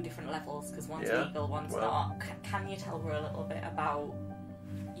 that's two different levels, because one's legal, one's not. Can you tell her a little bit about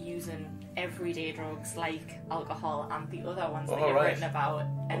using everyday drugs like alcohol and the other ones that you've written about?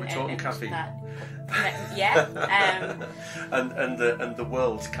 We're talking caffeine. And the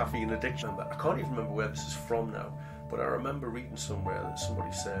world's caffeine addiction. I can't even remember where this is from now, but I remember reading somewhere that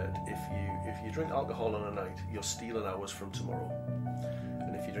somebody said if you drink alcohol on a night, you're stealing hours from tomorrow,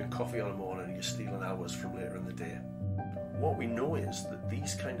 and if you drink coffee on a morning, you're stealing hours from later in the day. What we know is that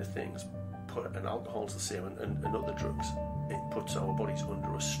these kind of things, and alcohol's the same, and other drugs, it puts our bodies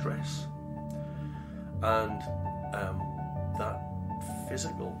under a stress, and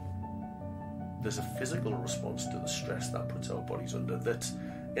there's a physical response to the stress that puts our bodies under that,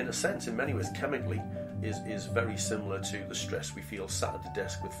 in a sense, in many ways, chemically, is very similar to the stress we feel sat at the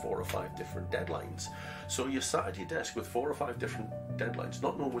desk with 4 or 5 different deadlines. So you're sat at your desk with 4 or 5 different deadlines,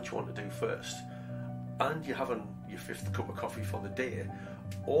 not knowing what you want to do first, and you're having your 5th cup of coffee for the day.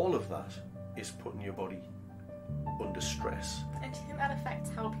 All of that is putting your body under stress. And do you think that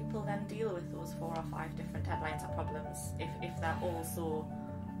affects how people then deal with those 4 or 5 different deadlines or problems, if they're also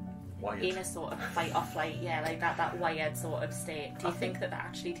wired in a sort of fight or flight, like that wired sort of state? Do you think that they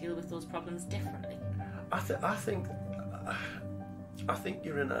actually deal with those problems differently? I think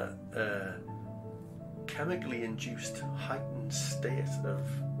you're in a chemically induced heightened state of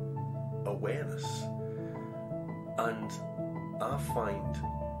awareness, and I find,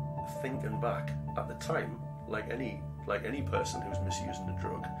 thinking back at the time, like any person who's misusing a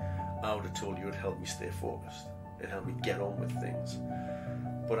drug, I would have told you it helped me stay focused, it helped me get on with things.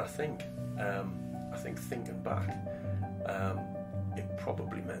 But I think thinking back, it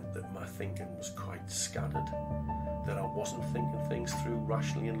probably meant that my thinking was quite scattered, that I wasn't thinking things through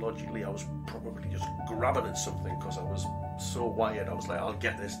rationally and logically. I was probably just grabbing at something because I was so wired. I was like, I'll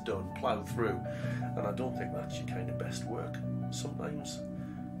get this done, plough through. And I don't think that's your kind of best work sometimes.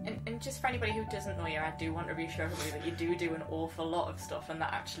 And just for anybody who doesn't know you, I do want to reassure everybody that you do an awful lot of stuff, and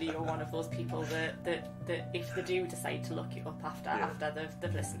that actually you're one of those people that if they do decide to look you up after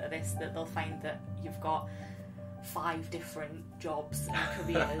they've listened to this, that they'll find that you've got 5 different jobs and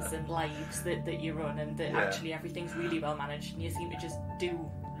careers and lives that you run, and that actually everything's really well managed, and you seem to just do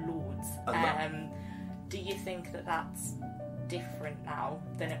loads. Do you think that that's different now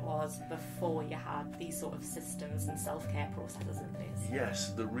than it was before you had these sort of systems and self-care processes in place?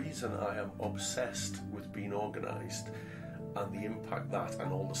 Yes, the reason I am obsessed with being organised and the impact that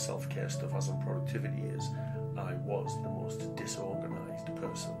and all the self-care stuff has on productivity is I was the most disorganised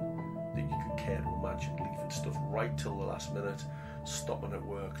person that you could care to imagine, leaving stuff right till the last minute, stopping at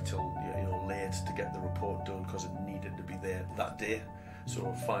work till late to get the report done because it needed to be there that day. So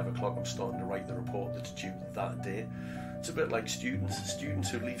at 5 o'clock I'm starting to write the report that's due that day. It's a bit like students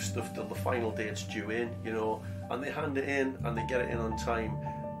who leave stuff till the final day it's due in, and they hand it in and they get it in on time,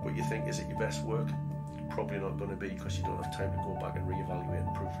 but you think, is it your best work? Probably not going to be, because you don't have time to go back and reevaluate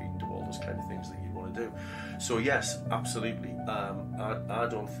and proofread and do all those kind of things that you want to do. So yes, absolutely.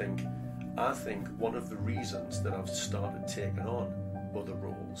 I think one of the reasons that I've started taking on other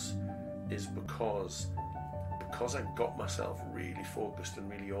roles is because I got myself really focused and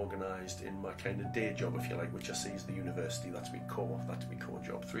really organised in my kind of day job, if you like, which I see as the university. That's my core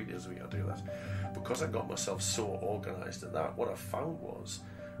job. 3 days a week I do that. Because I got myself so organised at that, what I found was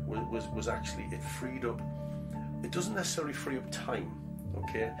actually it freed up. It doesn't necessarily free up time,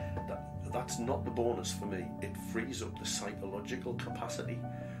 okay? That's not the bonus for me. It frees up the psychological capacity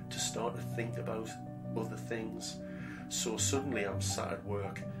to start to think about other things. So suddenly I'm sat at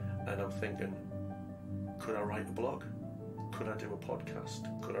work and I'm thinking, could I write a blog? Could I do a podcast?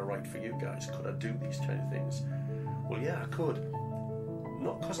 Could I write for you guys? Could I do these kind of things? Well, yeah, I could.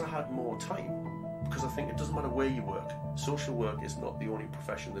 Not because I had more time, because I think it doesn't matter where you work. Social work is not the only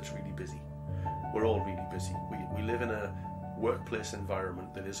profession that's really busy. We're all really busy. We live in a workplace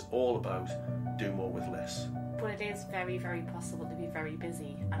environment that is all about do more with less. But it is very, very possible to be very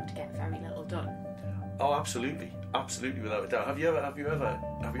busy and to get very little done. Oh, absolutely, without a doubt. Have you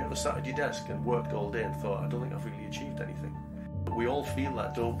ever sat at your desk and worked all day and thought, I don't think I've really achieved anything? We all feel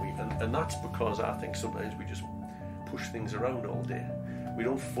that, don't we? And that's because I think sometimes we just push things around all day. We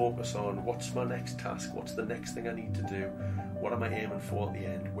don't focus on what's my next task, what's the next thing I need to do, what am I aiming for at the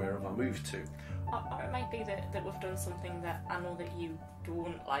end, where have I moved to. Or it might be that we've done something that I know that you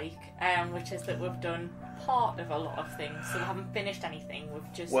don't like, which is that we've done part of a lot of things, so we haven't finished anything,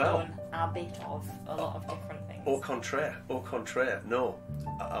 we've just done a bit of a lot of different things. Au contraire, no,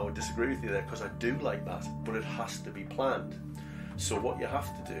 I would disagree with you there, because I do like that, but it has to be planned. So what you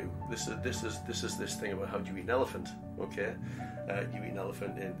have to do, this is this thing about how do you eat an elephant, okay? You eat an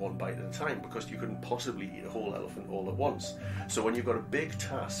elephant in one bite at a time, because you couldn't possibly eat a whole elephant all at once. So when you've got a big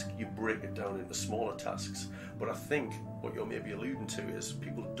task, you break it down into smaller tasks. But I think what you're maybe alluding to is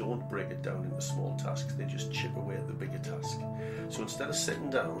people don't break it down into small tasks, they just chip away at the bigger task. So instead of sitting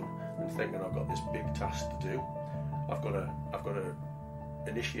down and thinking, I've got this big task to do, I've got to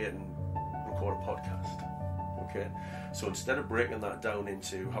initiate and record a podcast. Okay, so instead of breaking that down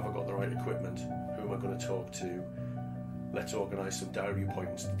into, have I got the right equipment, who am I going to talk to, let's organise some diary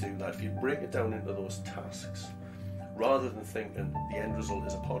appointments to do that. If you break it down into those tasks, rather than thinking the end result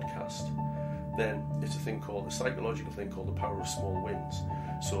is a podcast, then it's a psychological thing called the power of small wins.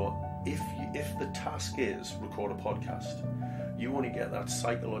 So if the task is record a podcast, you only get that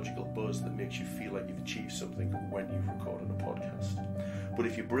psychological buzz that makes you feel like you've achieved something when you've recorded a podcast. But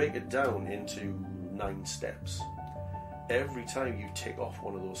if you break it down into 9 steps, every time you tick off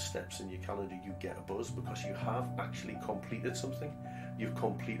one of those steps in your calendar, you get a buzz, because you have actually completed something. You've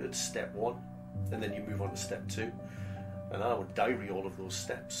completed step 1, and then you move on to step 2. And I would diary all of those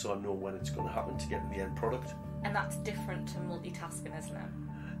steps so I know when it's going to happen to get to the end product. And that's different to multitasking, isn't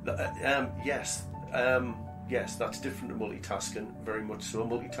it? Yes, that's different to multitasking, very much so.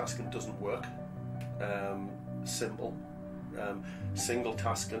 Multitasking doesn't work. Single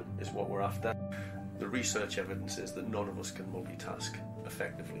tasking is what we're after. The research evidence is that none of us can multitask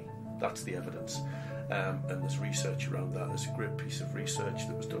effectively. That's the evidence. And there's research around that. There's a great piece of research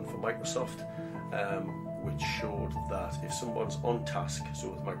that was done for Microsoft, which showed that if someone's on task, so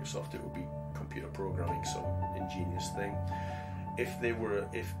with Microsoft it would be computer programming, some ingenious thing. If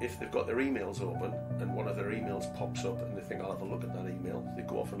they've got their emails open and one of their emails pops up and they think, I'll have a look at that email, they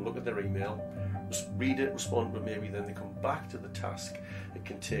go off and look at their email, read it, respond, but maybe then they come back to the task. It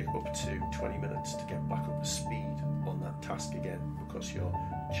can take up to 20 minutes to get back up to speed on that task again, because you're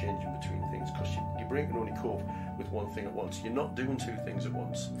changing between things, because your brain can only cope with one thing at once. You're not doing 2 things at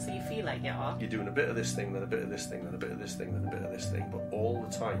once. So you feel like you are. You're doing a bit of this thing, then a bit of this thing, then a bit of this thing, then a bit of this thing, but all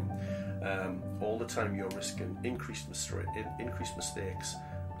the time you're risking increased mistakes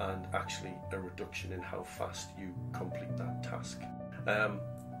and actually a reduction in how fast you complete that task.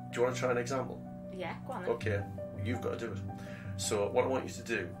 Do you want to try an example? Yeah, go on then. Okay, you've got to do it. So what I want you to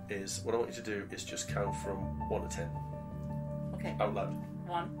do is just count from 1 to 10. Okay. Out loud.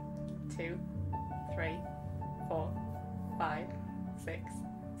 1, 2, 3, 4, 5, 6,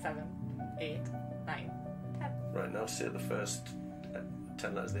 7, 8, 9, 10. Right, now say the first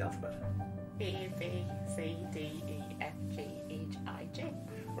 10 letters of the alphabet. A, B, C, D, E, F, G, H, I, J.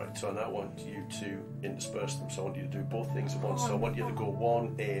 Right, so I now want you to intersperse them, so I want you to do both things at once. So I want you to go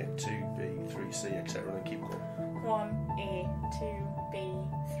 1, A, 2, B, 3, C, etc. and then keep going. 1, A, 2, B,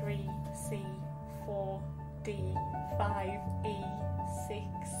 3, C, 4, D, 5, E, 6,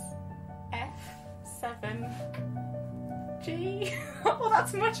 F, 7, G. Well,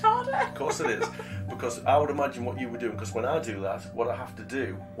 that's much harder. Of course it is, because I would imagine what you were doing, because when I do that, what I have to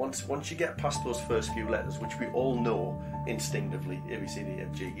do, once you get past those first few letters, which we all know instinctively, A, B, C, D,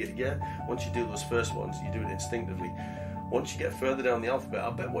 F, G, yeah, once you do those first ones, you do it instinctively. Once you get further down the alphabet,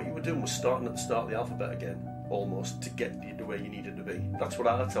 I bet what you were doing was starting at the start of the alphabet again, almost, to get you to where you needed to be. That's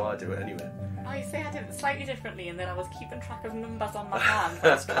how I do it anyway. I say I did it slightly differently, and then I was keeping track of numbers on my hand.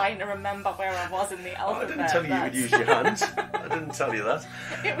 I was trying to remember where I was in the alphabet. I didn't tell you would use your hands. I didn't tell you that.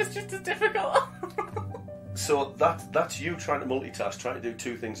 It was just as difficult. So that's you trying to multitask, trying to do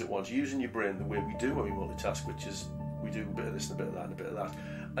 2 things at once, using your brain the way we do when we multitask, which is we do a bit of this and a bit of that and a bit of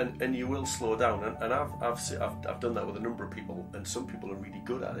that, and you will slow down. And I've done that with a number of people, and some people are really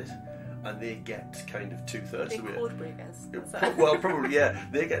good at it. And they get kind of 2/3 of the way. Code breakers. Well, probably, yeah.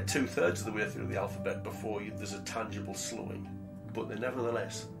 They get 2/3 of the way through the alphabet before there's a tangible slowing. But there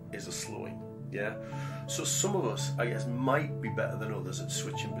nevertheless is a slowing, yeah? So some of us, I guess, might be better than others at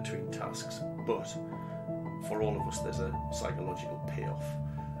switching between tasks. But for all of us, there's a psychological payoff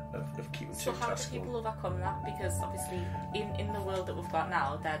of keeping 2 tasks going. So how do people overcome that? Because obviously, in the world that we've got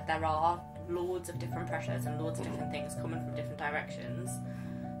now, there are loads of different pressures and loads of different things coming from different directions.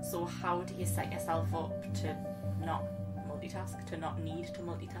 So how do you set yourself up to not multitask, to not need to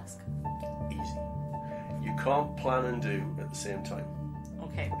multitask? Easy. You can't plan and do at the same time.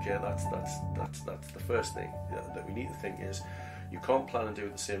 Okay. Okay, that's the first thing that we need to think is You can't plan and do it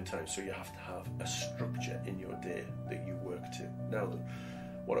at the same time, so you have to have a structure in your day that you work to. Now then,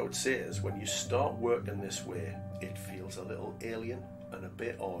 what I would say is when you start working this way, it feels a little alien and a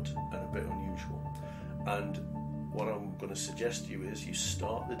bit odd and a bit unusual. And what I'm going to suggest to you is you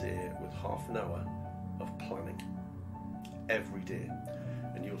start the day with half an hour of planning every day.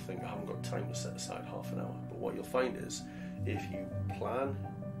 And you'll think, I haven't got time to set aside half an hour. But what you'll find is if you plan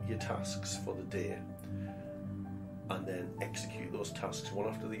your tasks for the day and then execute those tasks one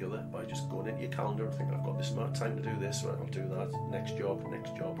after the other by just going into your calendar and thinking, I've got this amount of time to do this, right, I'll do that, next job,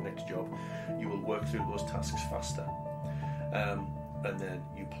 next job, next job, you will work through those tasks faster. And then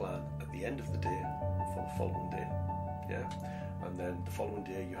you plan at the end of the day for the following day. Yeah. And then the following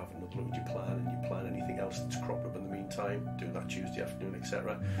day you have another look at your plan and you plan anything else that's cropped up in the meantime, doing that Tuesday afternoon,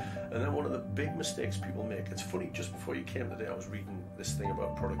 etc. And then one of the big mistakes people make, it's funny, just before you came today I was reading this thing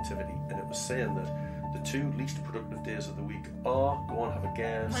about productivity and it was saying that the two least productive days of the week are, go on, have a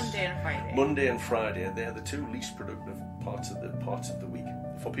guess. Monday and Friday. Monday and Friday, they're the two least productive parts of the week.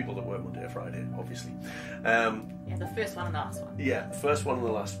 For people that work Monday or Friday, obviously. Yeah, the first one and the last one. Yeah, the first one and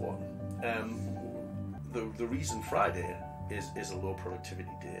the last one. The reason Friday is a low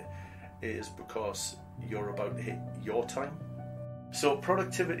productivity day is because you're about to hit your time. So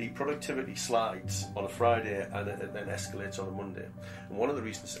productivity slides on a Friday and it then escalates on a Monday. And one of the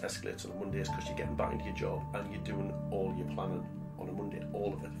reasons it escalates on a Monday is because you're getting back into your job and you're doing all your planning on a Monday,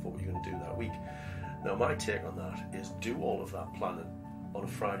 all of it for what you're going to do that week. Now my take on that is do all of that planning on a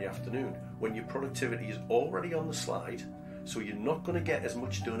Friday afternoon when your productivity is already on the slide, so you're not going to get as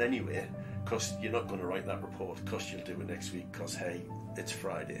much done anyway because you're not going to write that report because you'll do it next week because hey, it's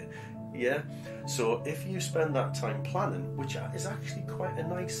Friday. Yeah, so if you spend that time planning, which is actually quite a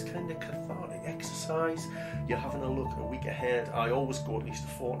nice kind of cathartic exercise, you're having a look a week ahead. I always go at least a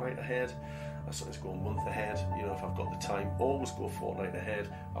fortnight ahead. I sometimes go a month ahead, you know, if I've got the time. Always go a fortnight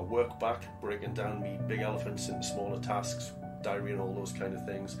ahead. I work back, breaking down me big elephants into smaller tasks, diary and all those kind of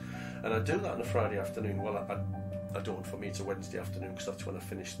things. And I do that on a Friday afternoon. Well, I don't. For me, it's a Wednesday afternoon because that's when I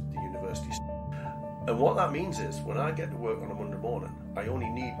finish the university. And what that means is when I get to work on a Monday morning, I only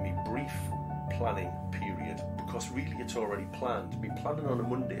need me brief planning period because really it's already planned. Me planning on a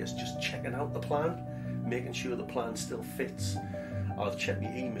Monday is just checking out the plan, making sure the plan still fits. I'll check my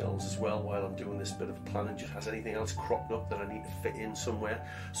emails as well while I'm doing this bit of planning. Just has anything else cropped up that I need to fit in somewhere?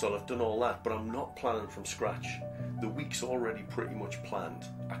 So I've done all that, but I'm not planning from scratch. The week's already pretty much planned.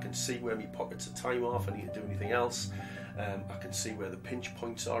 I can see where my pockets of time are if I need to do anything else. I can see where the pinch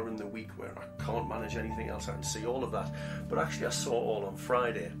points are in the week where I can't manage anything else. I can see all of that. But actually I saw it all on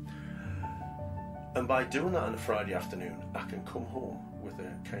Friday. And by doing that on a Friday afternoon, I can come home with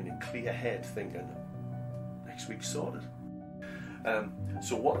a kind of clear head thinking, next week's sorted.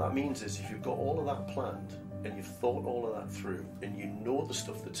 So what that means is if you've got all of that planned and you've thought all of that through and you know the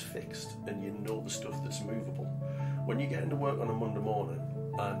stuff that's fixed and you know the stuff that's movable, when you get into work on a Monday morning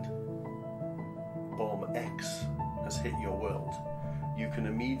and bomb X has hit your world, you can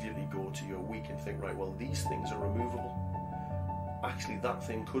immediately go to your week and think, right, well, these things are removable. Actually, that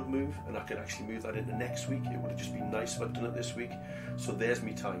thing could move and I can actually move that into next week. It would have just been nice if I'd done it this week. So there's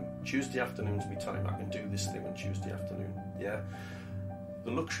me time. Tuesday afternoon's me time. I can do this thing on Tuesday afternoon. Yeah.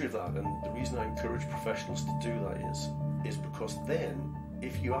 The luxury of that, and the reason I encourage professionals to do that is because then,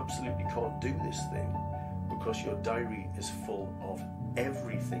 if you absolutely can't do this thing, because your diary is full of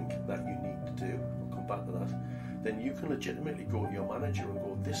everything that you need to do, I'll come back to that, then you can legitimately go to your manager and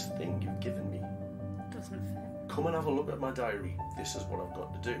go, this thing you've given me doesn't fit. Come and have a look at my diary. This is what I've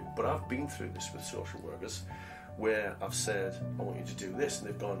got to do. But I've been through this with social workers where I've said, I want you to do this, and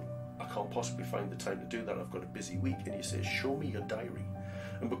they've gone, I can't possibly find the time to do that. I've got a busy week. And you say, show me your diary.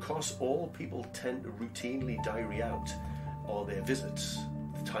 And because all people tend to routinely diary out are their visits,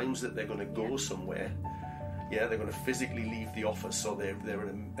 the times that they're going to go somewhere, yeah, they're going to physically leave the office or they're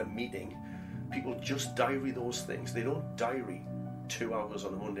in a meeting, people just diary those things. They don't diary 2 hours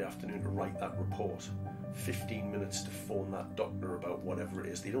on a Monday afternoon to write that report, 15 minutes to phone that doctor about whatever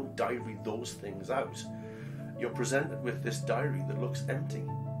it is. They don't diary those things out. You're presented with this diary that looks empty.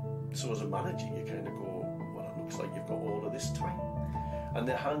 So as a manager, you kind of go, well, it looks like you've got all of this time. And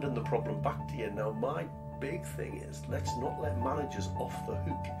they're handing the problem back to you. Now, my big thing is, let's not let managers off the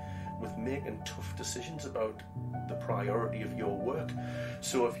hook with making tough decisions about the priority of your work.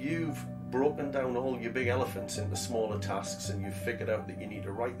 So if you've broken down all your big elephants into smaller tasks and you've figured out that you need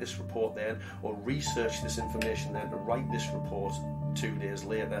to write this report then, or research this information then to write this report 2 days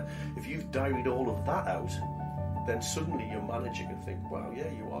later, if you've diaried all of that out, then suddenly your manager can think, wow,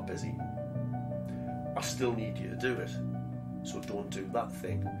 yeah, you are busy. I still need you to do it. So don't do that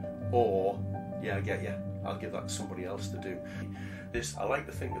thing. Or, yeah, I get you. I'll give that to somebody else to do. I like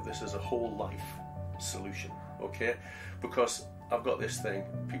to think of this as a whole life solution, okay? Because I've got this thing,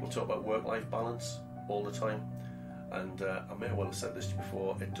 people talk about work-life balance all the time, and I may well have said this to you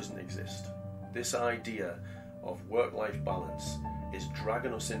before, it doesn't exist. This idea of work-life balance is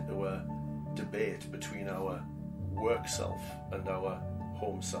dragging us into a debate between our work self and our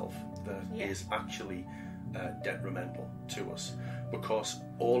home self that is actually detrimental to us, because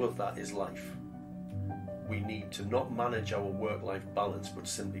all of that is life. We need to not manage our work-life balance, but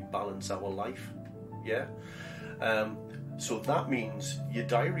simply balance our life. Yeah. So that means your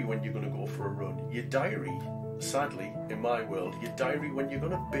diary when you're going to go for a run. Your diary, sadly, in my world, your diary when you're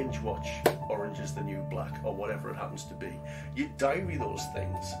going to binge watch Orange is the New Black or whatever it happens to be. You diary those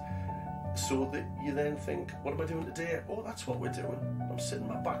things so that you then think, what am I doing today? Oh, that's what we're doing. I'm sitting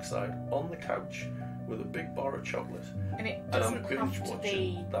my backside on the couch with a big bar of chocolate. And it doesn't have to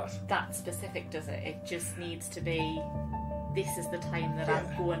be that specific, does it? It just needs to be, this is the time that I'm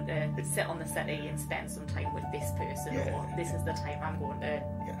going to sit on the settee and spend some time with this person, or this is the time I'm going to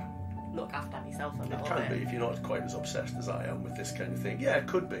look after myself a little bit. It can be, if you're not quite as obsessed as I am with this kind of thing. Yeah, it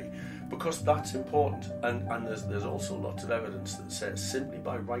could be, because that's important. And there's also lots of evidence that says simply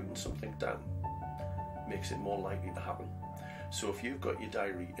by writing something down makes it more likely to happen. So if you've got your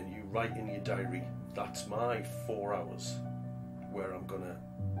diary and you write in your diary, that's my 4 hours where I'm going to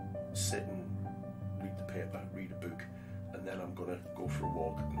sit and read the paper, read a book, and then I'm going to go for a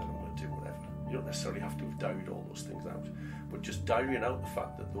walk, and then I'm going to do whatever. You don't necessarily have to have diaried all those things out, but just diarying out the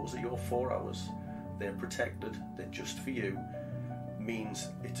fact that those are your 4 hours, they're protected, they're just for you, means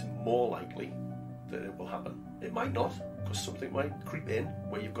it's more likely that it will happen. It might not, because something might creep in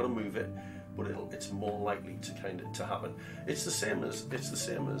where you've got to move it, but it's more likely to happen. It's the same as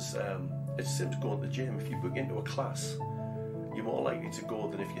going to the gym. If you book into a class, you're more likely to go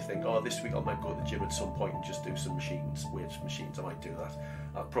than if you think, oh, this week I might go to the gym at some point and just do some weights machines. I might do that.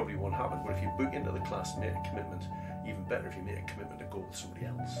 That probably won't happen. But if you book into the class and make a commitment, even better if you make a commitment to go with somebody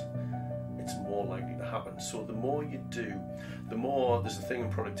else, it's more likely to happen. So the more you do, the more, there's a thing in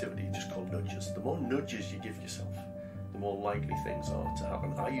productivity just called nudges. The more nudges you give yourself, the more likely things are to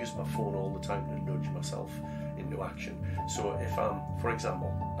happen. I use my phone all the time to nudge myself into action. So if I'm, for example,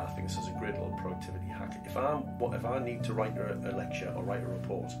 I think this is a great little productivity hack. If I need to write a lecture or write a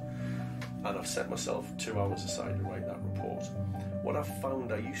report, and I've set myself 2 hours aside to write that report, what I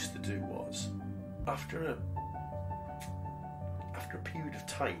found I used to do was, after a period of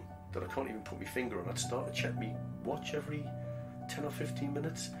time that I can't even put my finger on, I'd start to check me watch every 10 or 15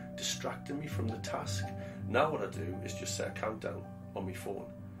 minutes, distracting me from the task. Now what I do is just set a countdown on my phone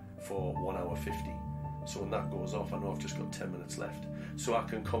for 1 hour 50. So when that goes off, I know I've just got 10 minutes left. So I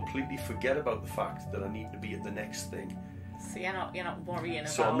can completely forget about the fact that I need to be at the next thing. So you're not worrying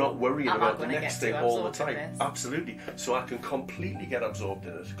about... So I'm not worrying about the next thing all the time. Absolutely. So I can completely get absorbed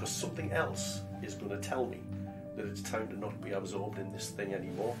in it, because something else is going to tell me that it's time to not be absorbed in this thing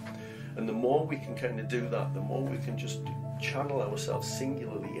anymore. And the more we can kind of do that, the more we can just channel ourselves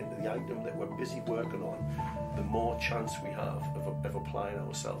singularly into the item that we're busy working on, the more chance we have of applying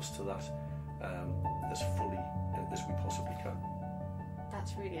ourselves to that as fully as we possibly can.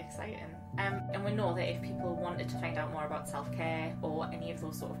 That's really exciting. And we know that if people wanted to find out more about self-care or any of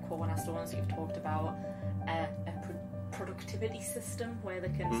those sort of cornerstones that you've talked about, a productivity system where they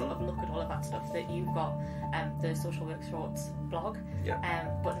can sort of look at all of that stuff, that you've got the Social Work Shorts blog,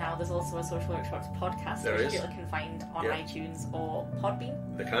 but now there's also a Social Work Shorts podcast, which people can find on iTunes or Podbean.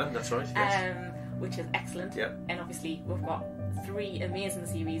 They can, that's right, yes. Which is excellent. And obviously we've got 3 amazing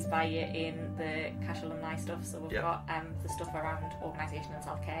series by you in the CACHE Alumni stuff. So we've got the stuff around organisation and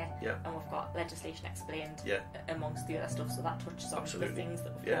self-care, and we've got legislation explained amongst the other stuff, so that touches on the things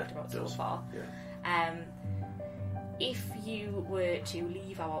that we've talked about so far. If you were to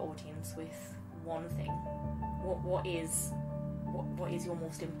leave our audience with one thing, what is your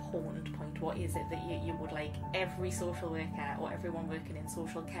most important point? What is it that you would like every social worker or everyone working in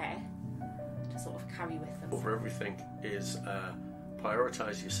social care to sort of carry with them? Over everything is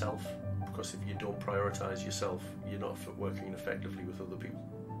prioritise yourself, because if you don't prioritise yourself, you're not working effectively with other people.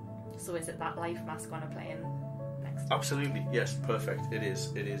 So is it that life mask on a plane next? Absolutely, yes, perfect. It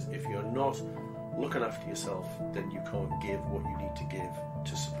is. If you're not looking after yourself, then you can't give what you need to give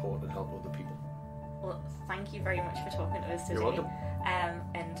to support and help other people. Well, thank you very much for talking to us today. You're welcome.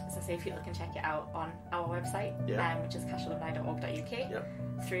 And as I say, people can check it out on our website, which is cachealumni.org.uk,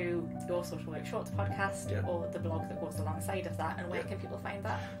 through your Social Work Shorts podcast, or the blog that goes alongside of that. And where can people find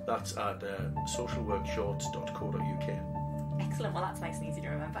that? That's at socialworkshorts.co.uk. Excellent. Well, that's nice and easy to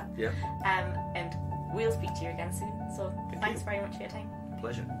remember. And we'll speak to you again soon. So thanks very much for your time.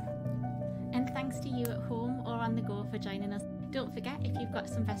 Pleasure. And thanks to you at home or on the go for joining us. Don't forget, if you've got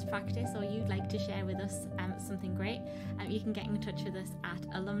some best practice or you'd like to share with us something great, you can get in touch with us at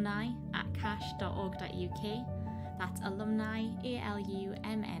alumni@cache.org.uk. That's alumni,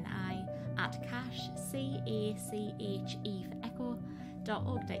 ALUMNI, at CACHE, CACHE for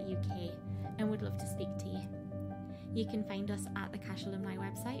echo.org.uk, and we'd love to speak to you. You can find us at the CACHE Alumni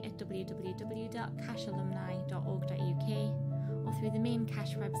website at www.cachealumni.org.uk, or through the main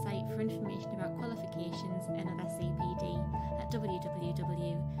CACHE website for information about qualifications and other CPD at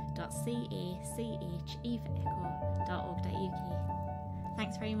www.cacheforecho.org.uk.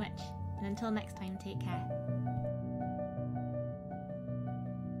 Thanks very much, and until next time, take care.